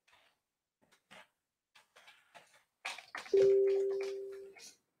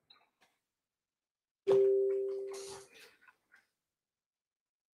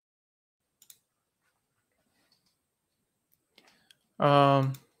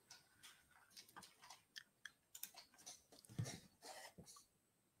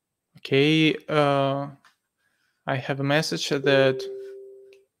 Okay, I have a message that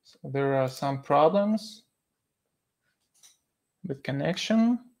there are some problems with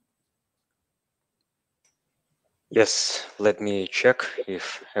connection. Yes, let me check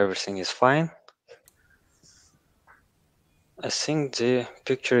if everything is fine. I think the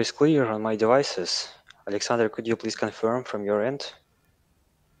picture is clear on my devices. Alexander, could you please confirm from your end?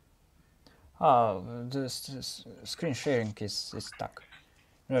 The screen sharing is stuck.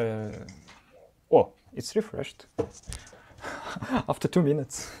 Oh, it's refreshed after 2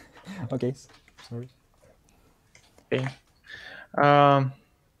 minutes. Okay, sorry. Okay.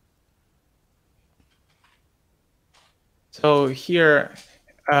 So here,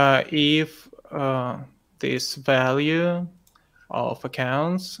 if this value of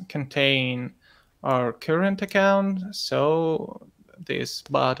accounts contain our current account, so this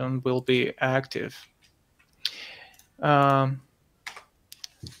button will be active.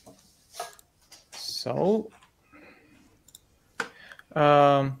 So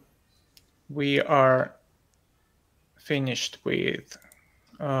we are finished with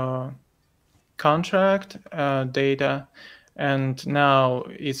contract data, and now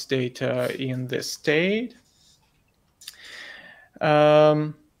it's data in the state.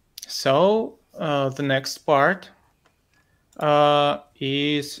 So the next part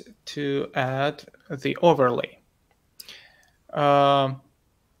is to add the overlay.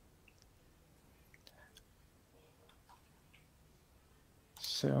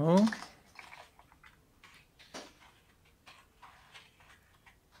 So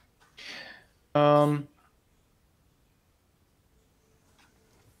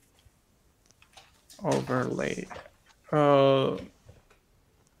overlay.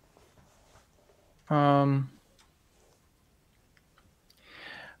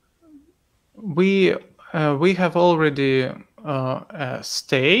 We have already a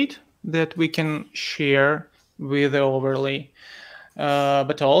state that we can share with the overlay,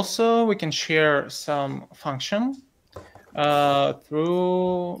 but also we can share some function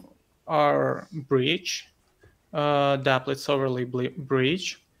through our bridge, Dapplets overlay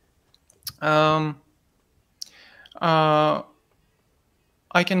bridge.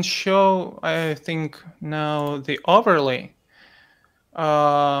 I can show, I think, now the overlay.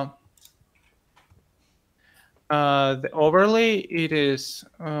 The overlay, it is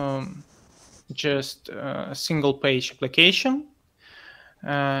just a single page application.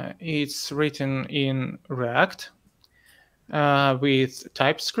 It's written in React with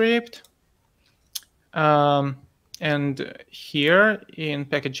TypeScript. And here in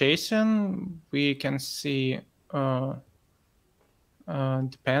package.json, we can see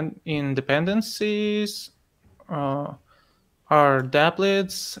in dependencies are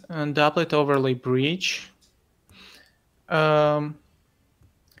Dapplets and Dapplet overlay bridge.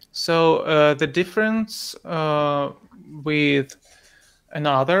 So the difference with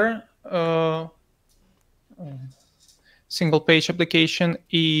another single page application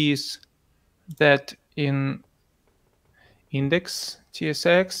is that in index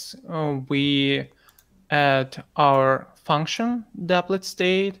TSX we add our function Dapplet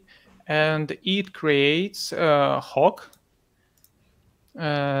state, and it creates a hook.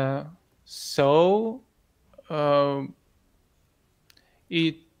 So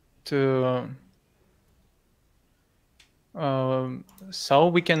so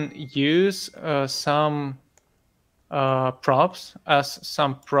we can use some props as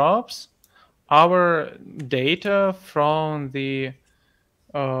some props our data from the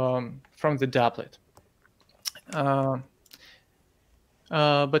Dapplets.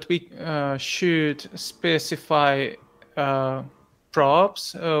 But we should specify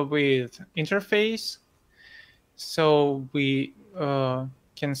props with interface. So we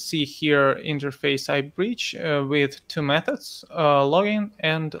can see here interface iBridge with two methods, login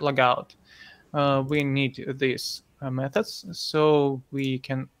and logout. We need these methods, so we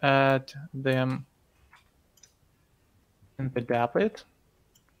can add them in the Dapplet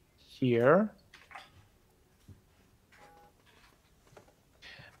here.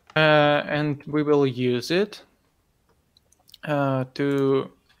 And we will use it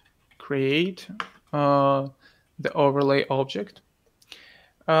to create the overlay object.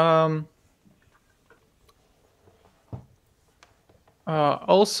 Also,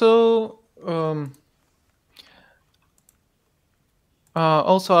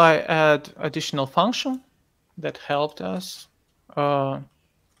 I add additional function that helped us.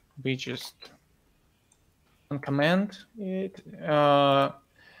 We just uncomment it.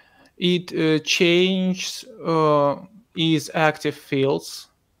 It changes is active fields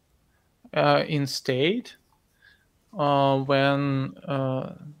in state when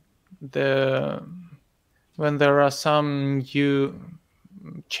there are some new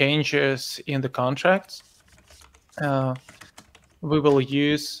changes in the contracts. We will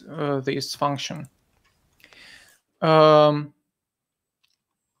use this function.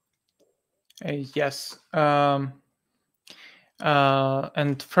 Yes.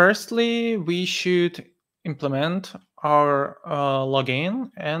 And firstly, we should implement our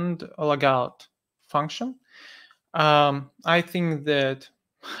login and logout function. I think that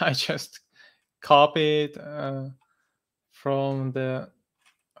I just copied from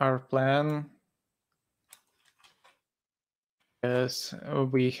our plan, because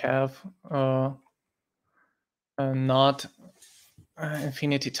we have not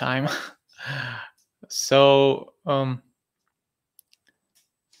infinity time. So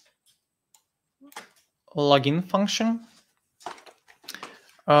login function.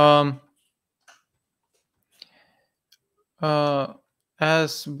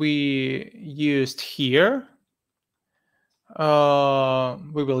 As we used here,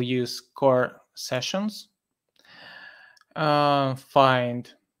 we will use core sessions.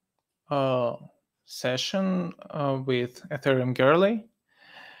 Find a session with Ethereum Girly,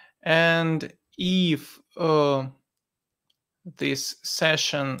 and if this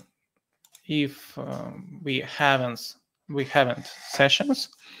session, if we haven't sessions,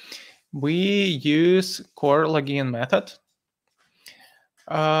 we use core login method.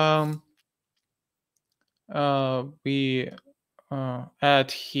 We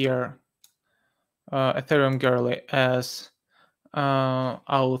add here Ethereum Girly as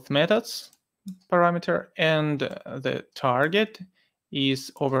auth methods parameter, and the target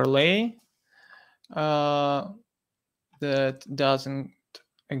is overlay that doesn't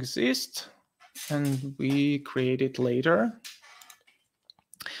exist, and we create it later.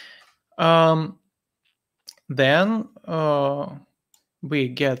 Then we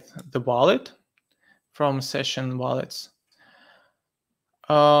get the wallet from session wallets.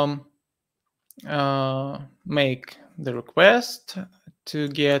 Make the request to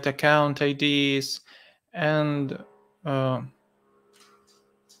get account IDs and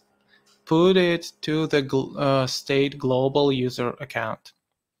put it to the state global user account,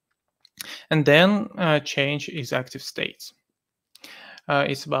 and then change its active states.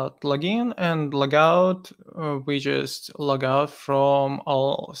 It's about login and logout. We just log out from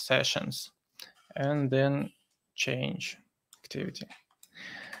all sessions and then change activity.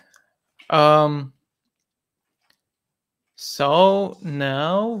 So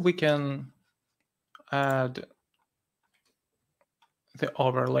now we can add the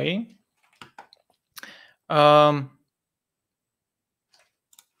overlay.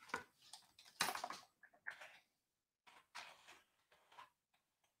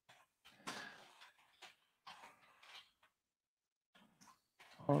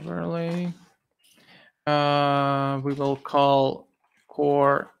 Overlay. We will call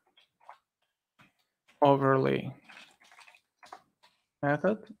core overlay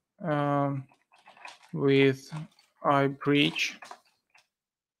method with iBridge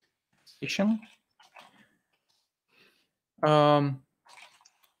session.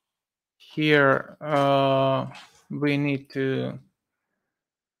 here we need to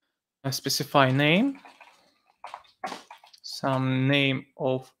specify name, some name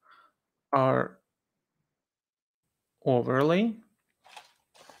of our overlay.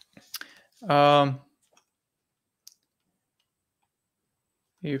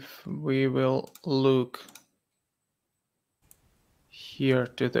 If we will look here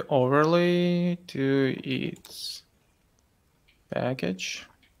to the overlay, to its package,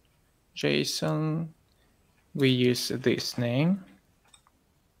 JSON, we use this name.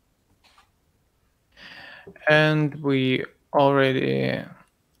 And we already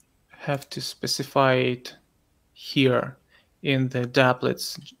have to specify it here in the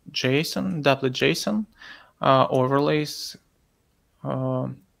Dapplets JSON, Dapplet JSON overlays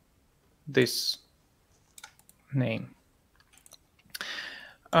this name.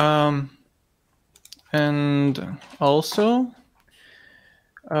 And also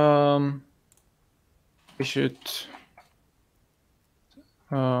we should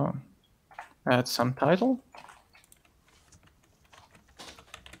add some title.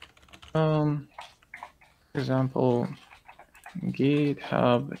 For example,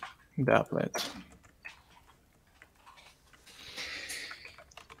 GitHub Dapplet.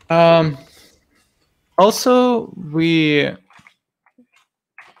 Also, we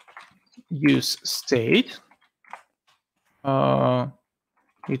use state.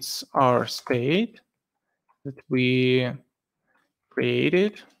 It's our state that we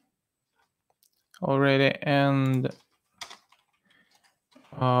created already, and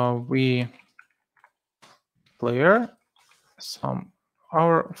we declare some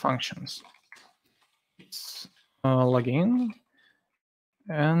our functions. It's login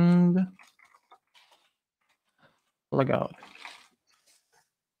and logout.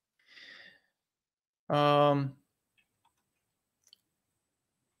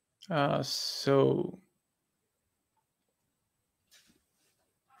 So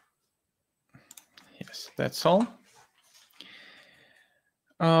yes, that's all.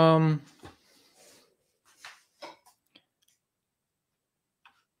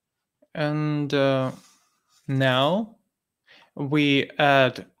 And now we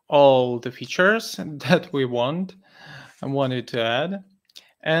add all the features that we wanted to add,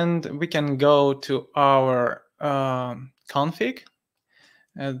 and we can go to our config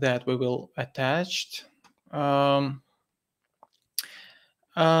that we will attach.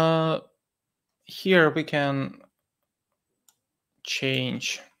 Here we can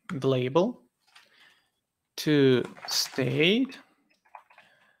change the label to state,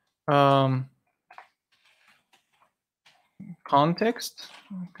 context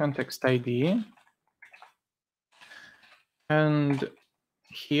ID, and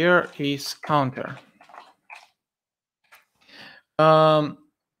here is counter.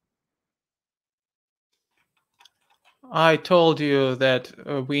 I told you that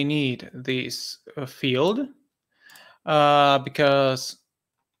we need this field because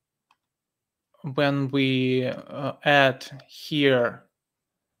when we add here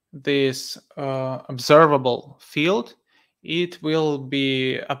this observable field, it will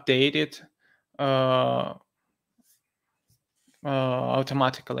be updated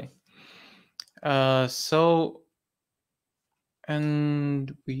automatically.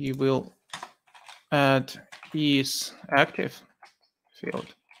 And we will add is active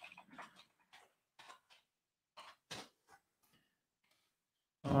field.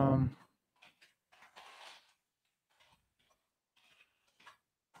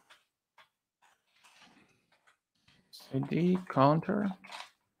 CD counter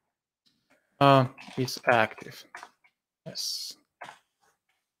is active. Yes.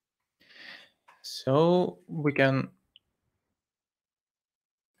 So we can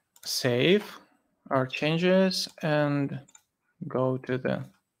save our changes and go to the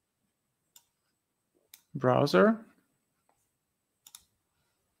browser.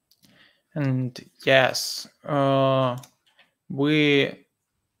 And yes, we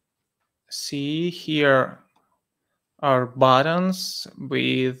see here our buttons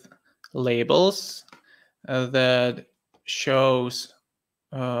with labels that shows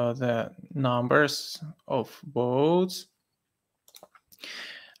the numbers of votes.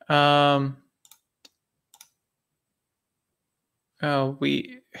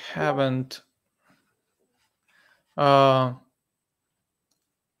 We haven't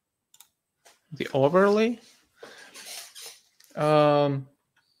the overlay.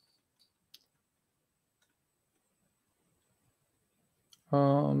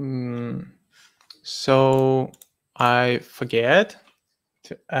 So I forget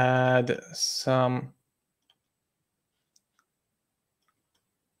to add some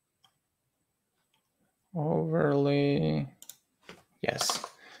overlay. Yes,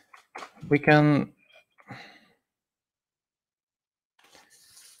 we can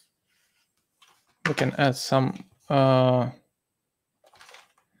add some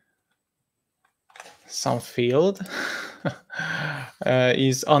field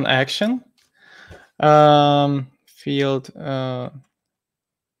is on action field.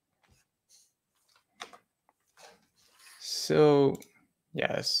 So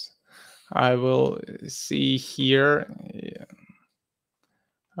yes, I will see here.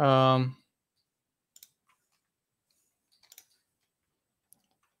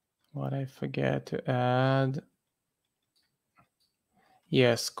 What I forget to add.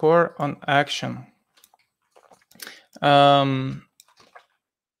 Yes, score on action.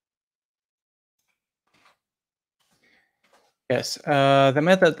 Yes, the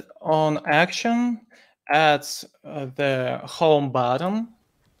method on action adds the home button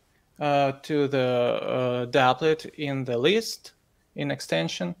to the Dapplet in the list in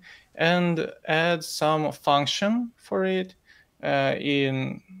extension, and add some function for it.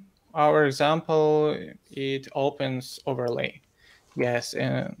 In our example, it opens overlay. Yes,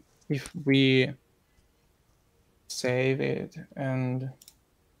 and if we save it and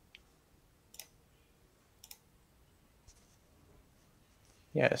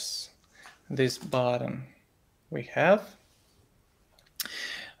yes, this button we have.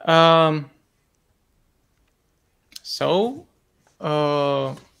 So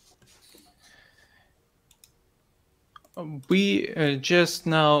we just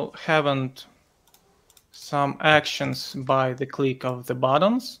now haven't some actions by the click of the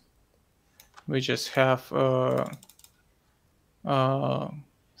buttons. We just have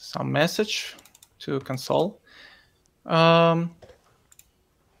some message to console.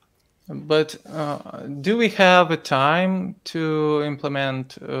 But do we have a time to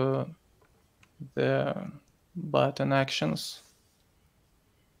implement the button actions?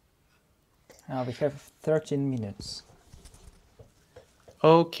 We have 13 minutes.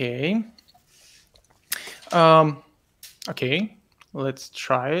 Okay. Okay, let's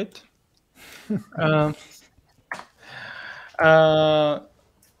try it.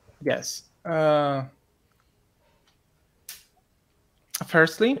 Yes.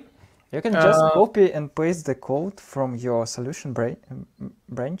 Firstly, you can just copy and paste the code from your solution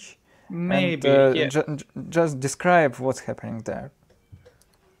branch. Maybe. And yeah. just describe what's happening there.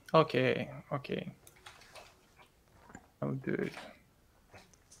 Okay. I'll do it.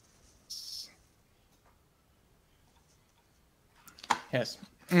 Yes.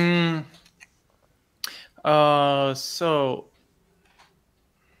 So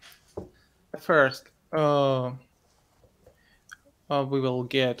first, we will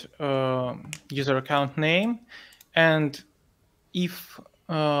get user account name, and if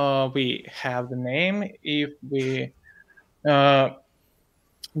we have the name, if we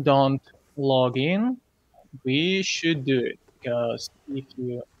don't log in, we should do it, because if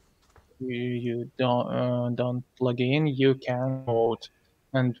you don't log in, you can vote,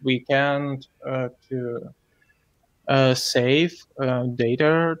 and we can't save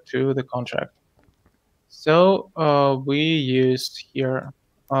data to the contract. So we use here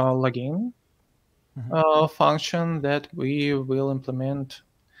login function that we will implement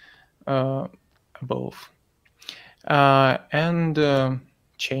above, and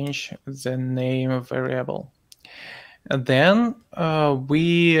change the name variable. And then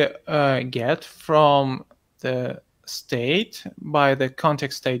we get from the state by the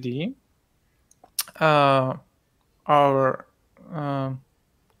context ID our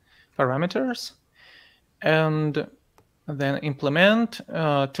parameters, and then implement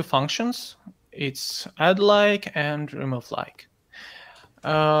two functions. It's add like and remove like.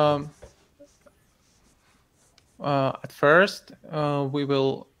 At first, we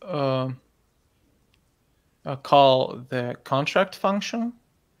will call the contract function,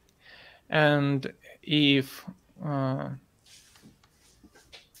 and if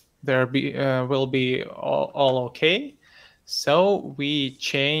there will be all okay, so we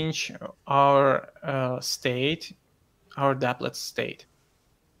change our state, our Dapplet state.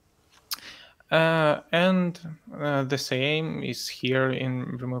 And the same is here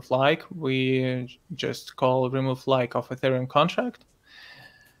in remove like. We just call remove like of Ethereum contract.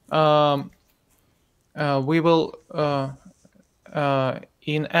 We will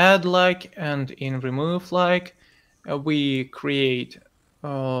in add like and in remove like, we create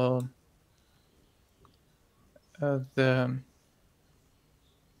the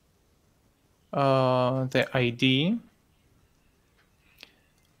ID.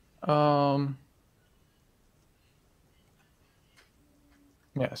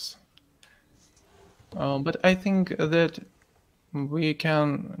 Yes. But I think that we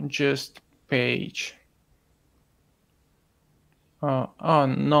can just page. Oh,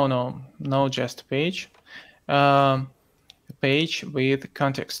 no, just page. Page with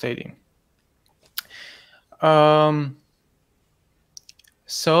context ID.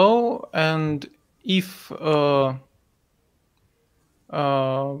 So, and if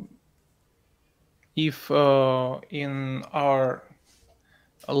in our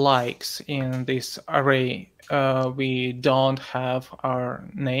likes in this array we don't have our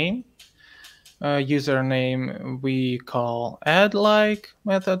name, username, we call add like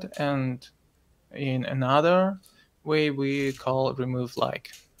method, and in another way we call remove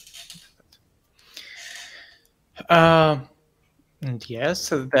like. And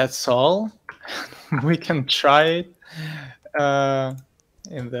yes, that's all. We can try it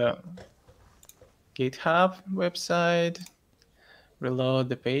in the GitHub website, reload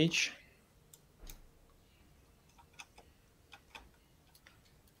the page.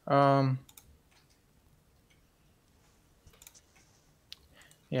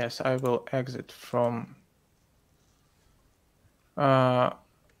 Yes, I will exit from. I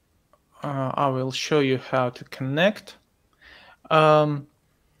will show you how to connect.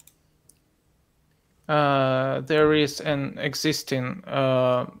 There is an existing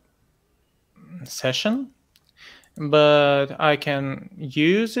session, but I can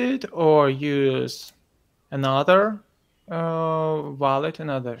use it or use another wallet,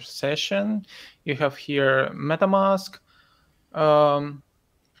 another session. You have here MetaMask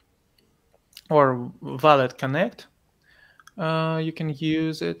or Wallet Connect. You can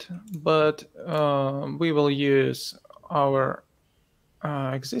use it, but we will use our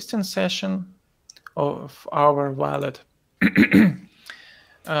existing session of our wallet.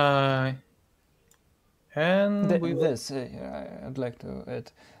 And we will... I'd like to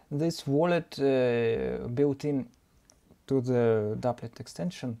add this wallet built in to the Dapplet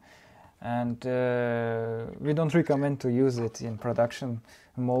extension, and we don't recommend to use it in production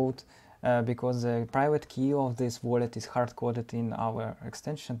mode because the private key of this wallet is hard-coded in our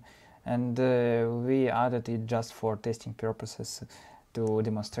extension, and we added it just for testing purposes to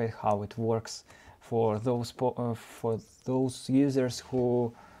demonstrate how it works for those users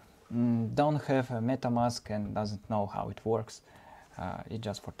who don't have a MetaMask and doesn't know how it works. It's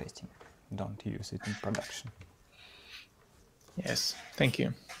just for testing. Don't use it in production. Yes, thank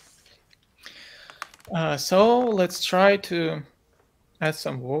you. So let's try to add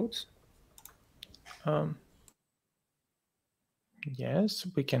some votes. Yes,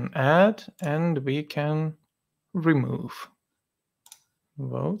 we can add and we can remove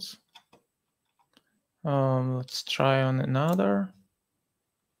votes. Let's try on another.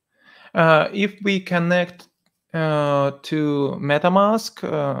 If we connect to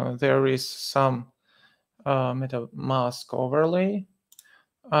MetaMask, there is some MetaMask overlay.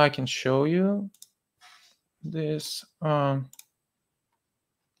 I can show you this.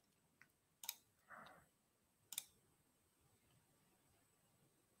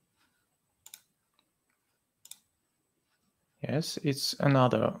 Yes, it's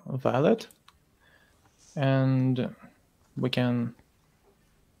another wallet, and we can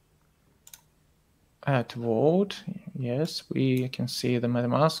add vote. Yes, we can see the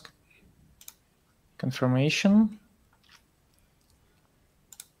MetaMask confirmation.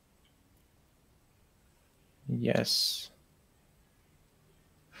 Yes.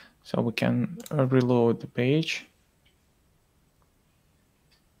 So we can reload the page.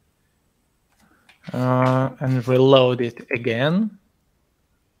 And reload it again.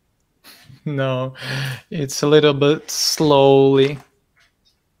 No, it's a little bit slowly.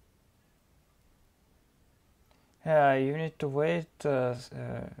 You need to wait a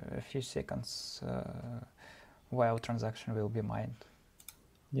few seconds while transaction will be mined.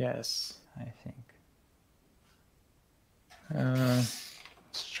 Yes. I think.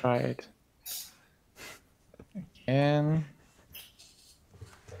 Let's try it again.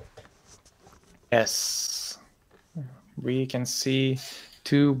 Yes. We can see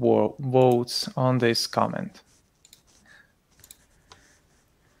 2 votes on this comment.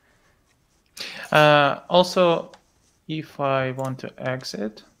 Also, if I want to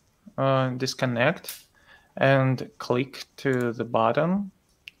exit, disconnect, and click to the bottom,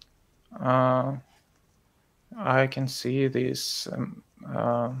 I can see this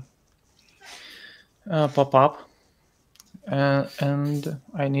pop up, and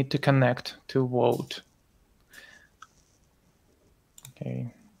I need to connect to vote.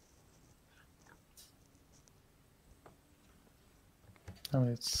 Okay. Oh,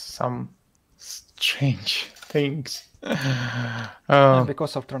 it's some strange Thanks.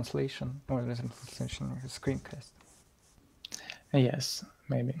 Because of translation, or the translation screencast. Yes,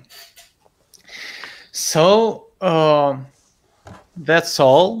 maybe. So that's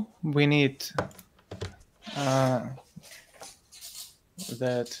all we need.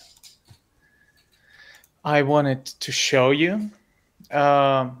 That I wanted to show you.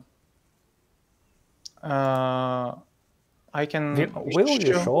 I can. Will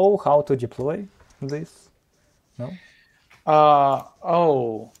you show how to deploy this? No.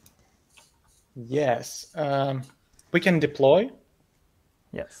 Oh, yes. We can deploy.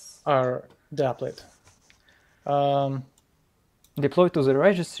 Yes. Our Dapplet. Deploy to the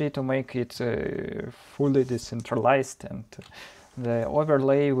registry to make it fully decentralized, and the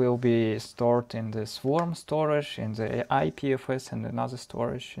overlay will be stored in the Swarm storage, in the IPFS, and another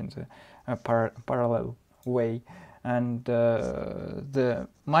storage in the parallel way. And the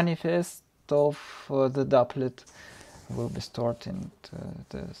manifest of the Dapplet will be stored in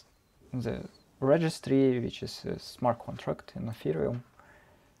the registry, which is a smart contract in Ethereum.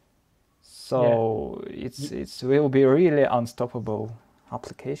 So it will be really unstoppable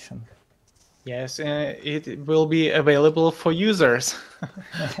application. Yes, it will be available for users,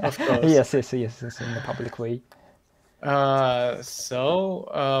 of course. Yes, in the public way.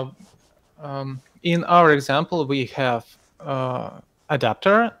 In our example, we have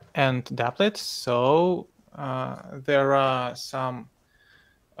adapter and Dapplet. So there are some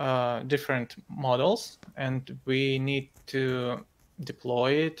different models, and we need to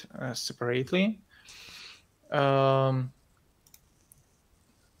deploy it separately.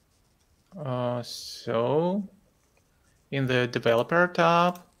 So in the developer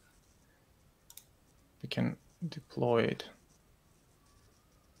tab, we can deploy it.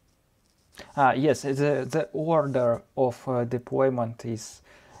 Yes, the order of deployment is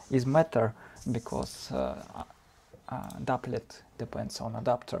matter, because Dapplet depends on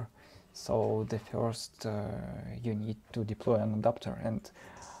adapter. So the first you need to deploy an adapter, and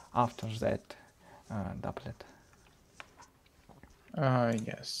after that Dapplet.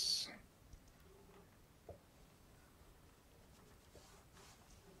 Yes.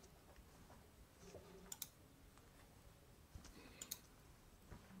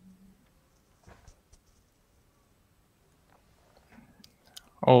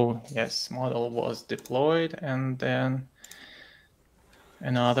 Oh, yes, model was deployed, and then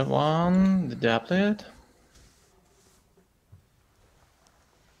another one, the Dapplet.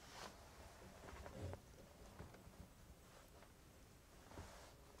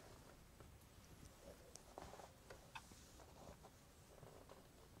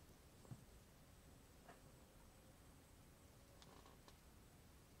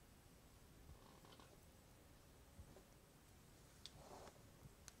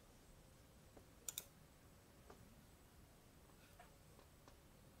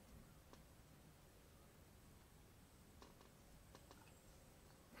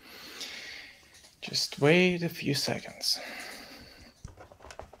 Just wait a few seconds.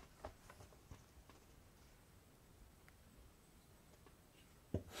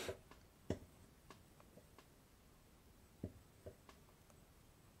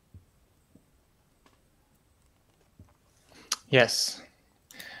 Yes.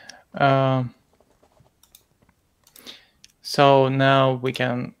 So now we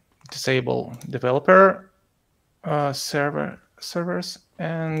can disable developer servers,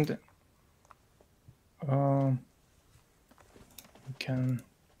 and we can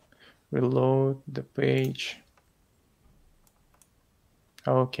reload the page.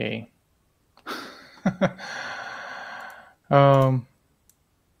 Okay.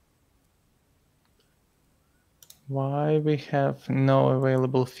 Why we have no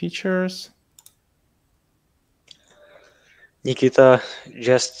available features? Nikita,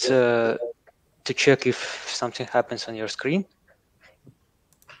 just to check if something happens on your screen.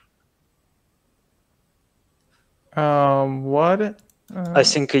 What? I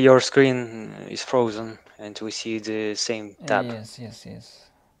think your screen is frozen, and we see the same tab. Yes.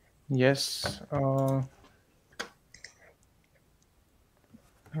 Yes.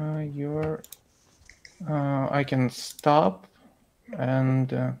 I can stop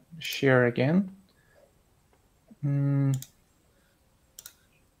and share again.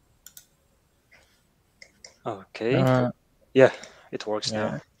 Okay. Yeah, it works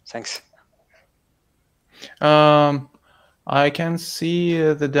now. Thanks. I can see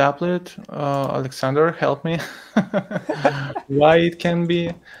the Dapplet. Alexander, help me. Why it can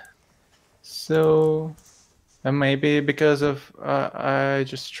be so? Maybe because of I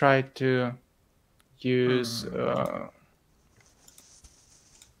just tried to use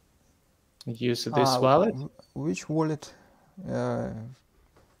use this wallet. Which wallet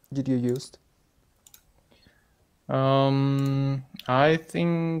did you use? I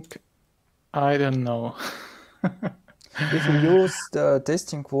think, I don't know. If you use the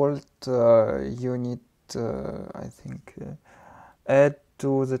testing wallet, you need, I think, add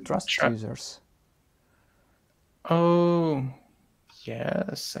to the trust users. Oh,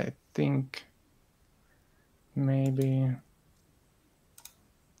 yes, I think maybe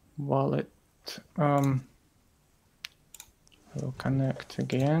wallet. We'll connect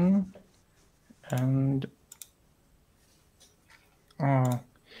again, and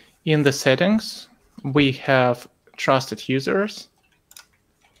in the settings we have trusted users.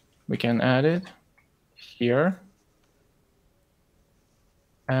 We can add it here,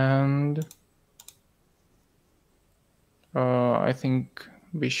 and I think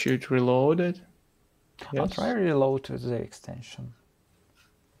we should reload it. Yes. I'll try reload the extension.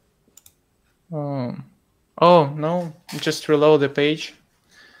 Oh no, just reload the page.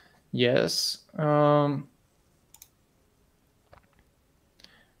 Yes.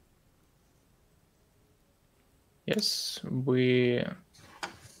 Yes, we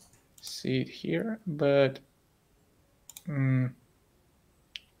see it here, but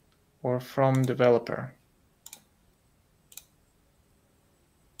or from developer.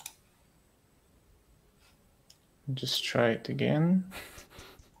 Just try it again.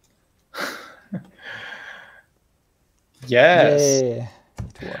 Yes. Yeah,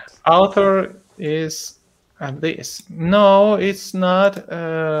 it works. Author is this. No, it's not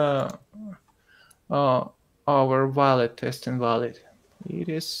our wallet, testing wallet. It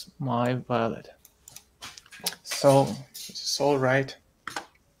is my wallet. So it's all right.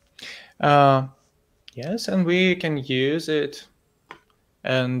 Yes, and we can use it,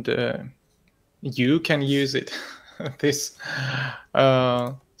 and you can use it. This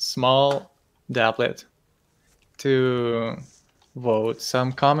small Dapplet to vote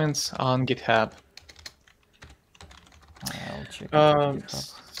some comments on GitHub. I'll check it on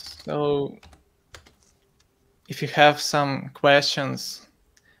GitHub. So if you have some questions,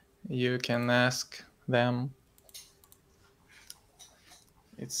 you can ask them.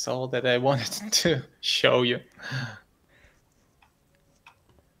 It's all that I wanted to show you.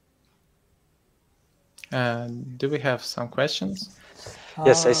 Do we have some questions?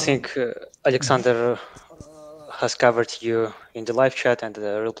 Yes, I think Alexander has covered you in the live chat and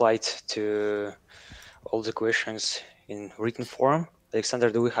replied to all the questions in written form.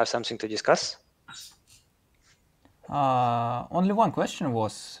 Alexander, do we have something to discuss? Only one question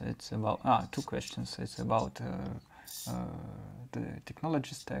was, it's about, two questions. It's about the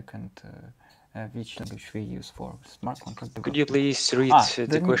technology stack and which language we use for smart contract. Could you please read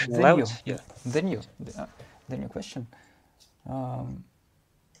the question aloud? The new question.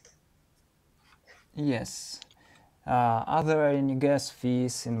 Yes. Are there any gas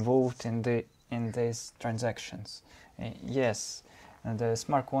fees involved in these transactions? Yes. The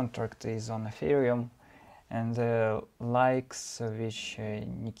smart contract is on Ethereum, and the likes which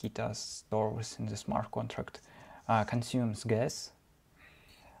Nikita stores in the smart contract consumes gas.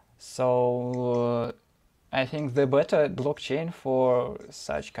 So I think the better blockchain for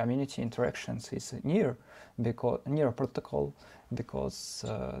such community interactions is Near protocol, because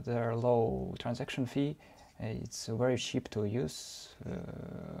their low transaction fee, it's very cheap to use,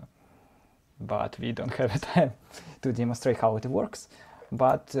 but we don't have time to demonstrate how it works.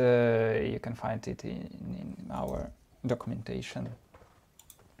 But you can find it in our documentation.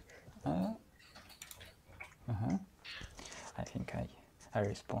 I think I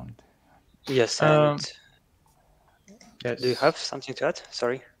respond. Yes, and yes. Do you have something to add?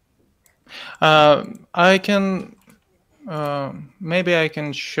 Sorry. I can maybe I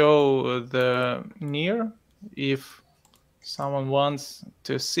can show the Near if someone wants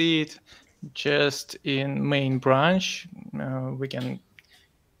to see it. Just in main branch, we can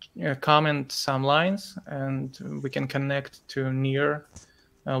comment some lines, and we can connect to Near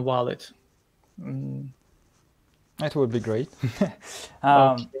wallet. That would be great.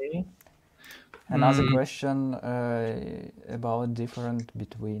 Okay. Another question about difference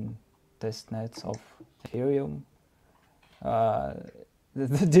between testnets of Ethereum.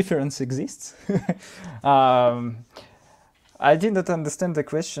 The difference exists. I did not understand the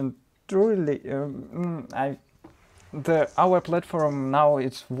question truly. Our platform now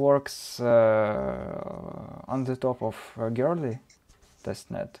it works on the top of Girly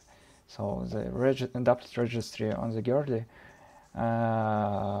testnet, so the Dapplets registry on the Girly.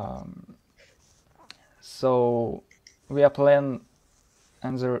 So we are planning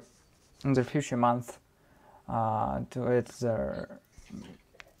in the future month to add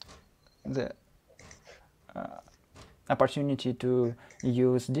the opportunity to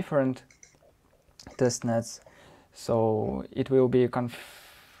use different testnets, so it will be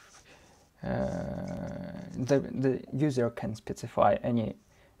the user can specify any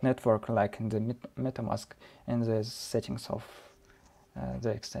network like in the MetaMask and the settings of the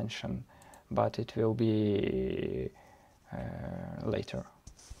extension, but it will be later.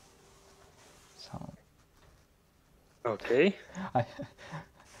 So Okay.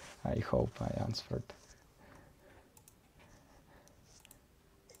 I hope I answered.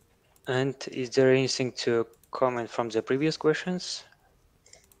 And is there anything to comment from the previous questions?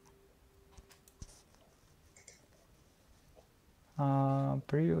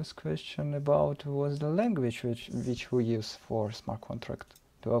 Previous question about was the language which we use for smart contract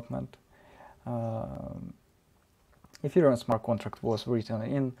development. Ethereum smart contract was written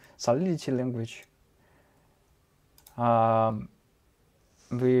in Solidity language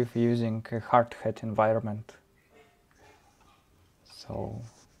with using a hard hat environment. So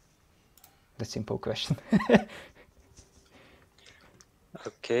the simple question.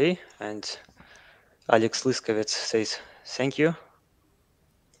 Okay, and Alex Liskovets says thank you.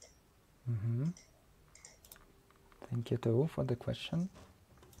 Thank you too for the question.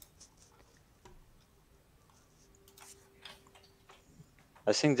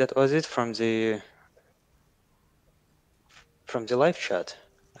 I think that was it from the live chat.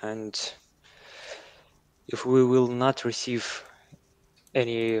 And if we will not receive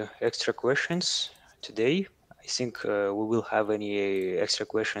any extra questions today, I think we will have any extra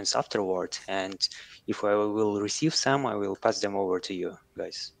questions afterward. And if I will receive some, I will pass them over to you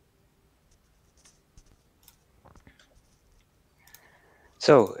guys.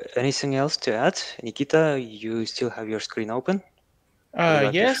 So anything else to add? Nikita, you still have your screen open?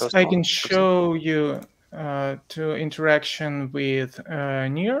 Yes, I can show you to interaction with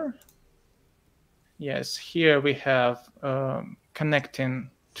Near. Yes, here we have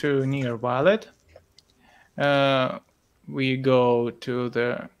connecting to Near wallet. We go to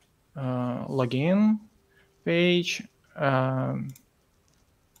the login page,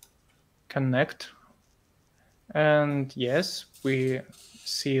 connect, and yes, we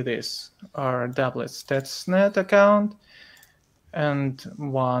see this, our Dapplets testnet account, and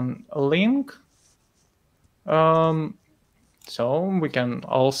one link. So we can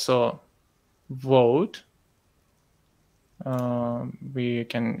also vote. We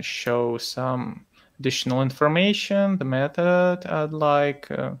can show some additional information, the method, add like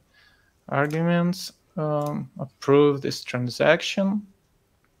arguments, approve this transaction.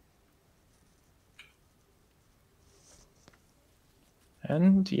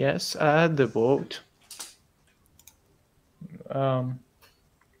 And yes, add the vote.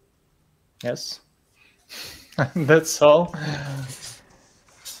 Yes, that's all.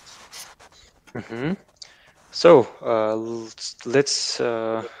 So let's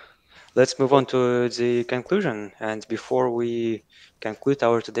move on to the conclusion. And before we conclude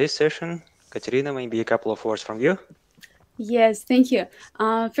our today's session, Katerina, maybe a couple of words from you. Yes, thank you.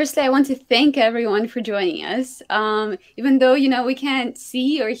 Firstly, I want to thank everyone for joining us. Even though, we can't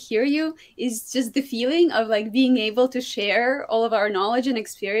see or hear you, it's just the feeling of like being able to share all of our knowledge and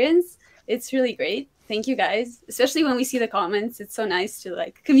experience. It's really great. Thank you guys, especially when we see the comments. It's so nice to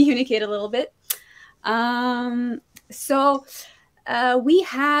like communicate a little bit. So we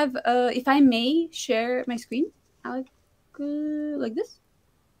have, if I may share my screen, Alec, like this.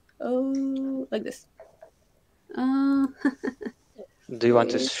 Oh, like this. Do you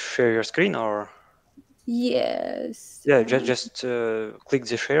want to share your screen or? Yes. Yeah, just click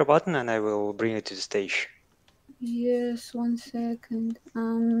the share button and I will bring it to the stage. Yes, 1 second.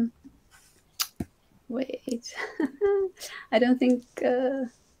 Wait. I don't think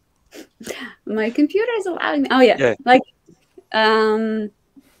my computer is allowing me. Oh yeah.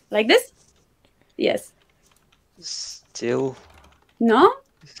 Like this? Yes. Still no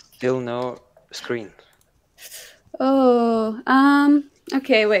screen. Oh,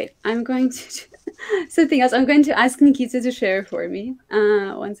 okay, wait. I'm going to something else. I'm going to ask Nikita to share for me.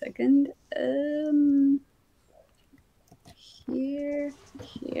 1 second. Here.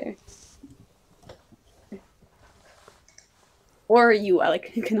 Or you,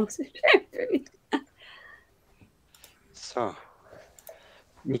 Alec, you can also share for me. So,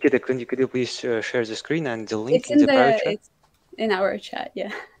 Nikita, could you please share the screen and the link It's in the private chat? It's in our chat,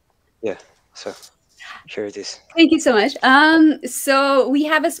 yeah. Yeah, so here it is. Thank you so much. So we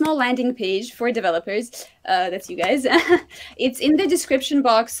have a small landing page for developers. That's you guys. It's in the description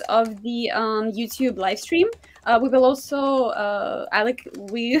box of the YouTube live stream. We will also, Alec,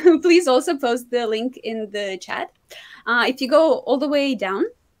 please also post the link in the chat. If you go all the way down,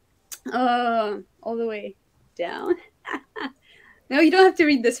 All the way down. No, you don't have to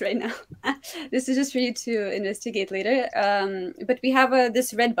read this right now. This is just for you to investigate later. But we have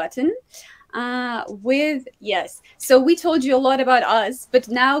this red button with yes. So we told you a lot about us, but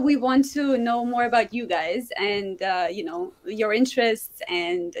now we want to know more about you guys and your interests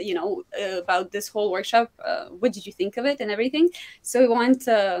and about this whole workshop. What did you think of it and everything? So we want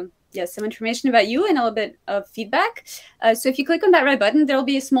some information about you and a little bit of feedback. So if you click on that red button, there'll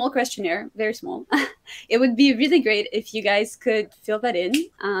be a small questionnaire, very small. It would be really great if you guys could fill that in.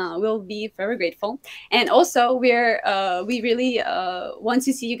 We'll be forever grateful. And also, we really want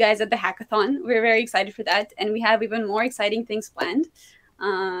to see you guys at the hackathon. We're very excited for that, and we have even more exciting things planned.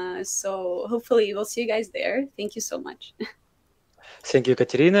 So hopefully, we'll see you guys there. Thank you so much. Thank you,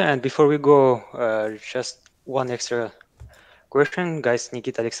 Katerina. And before we go, just one extra question, guys.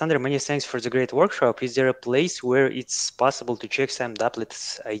 Nikita, Alexander, many thanks for the great workshop. Is there a place where it's possible to check some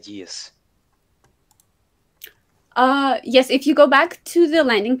Dapplets ideas? Yes, if you go back to the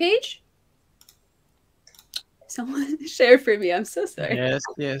landing page. Someone share for me. I'm so sorry.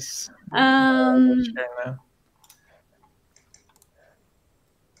 Yes.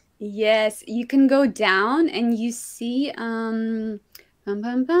 Yes, you can go down and you see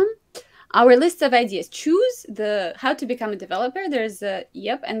our list of ideas. Choose the how to become a developer. There's a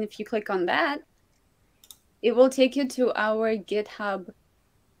and if you click on that, it will take you to our GitHub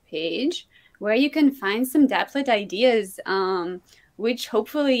page where you can find some Dapplet ideas, which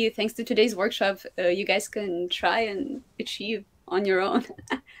hopefully, thanks to today's workshop, you guys can try and achieve on your own.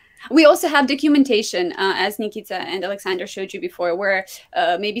 We also have documentation, as Nikita and Alexander showed you before, where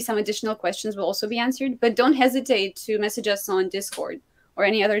maybe some additional questions will also be answered. But don't hesitate to message us on Discord or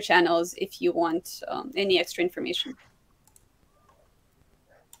any other channels if you want any extra information.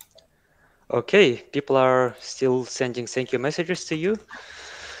 Okay, people are still sending thank you messages to you.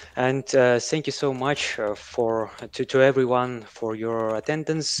 And thank you so much to everyone for your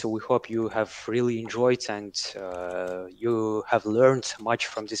attendance. We hope you have really enjoyed and you have learned much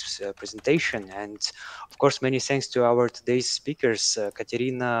from this presentation. And of course, many thanks to our today's speakers,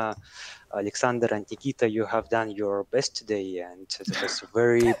 Katerina, Alexander, and Nikita. You have done your best today, and it was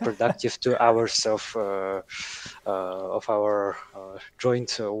very productive 2 hours of our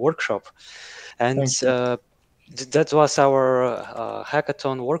joint workshop. And that was our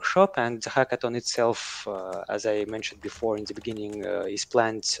hackathon workshop, and the hackathon itself, as I mentioned before in the beginning, is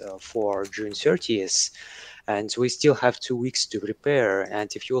planned for June 30th. And we still have 2 weeks to prepare. And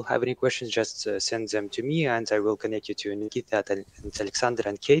if you will have any questions, just send them to me, and I will connect you to Nikita and Alexander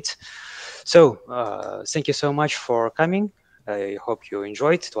and Kate. So thank you so much for coming. I hope you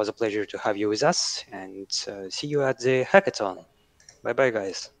enjoyed. It was a pleasure to have you with us, and see you at the hackathon. Bye-bye,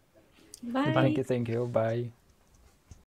 guys. Bye. Thank you. Bye.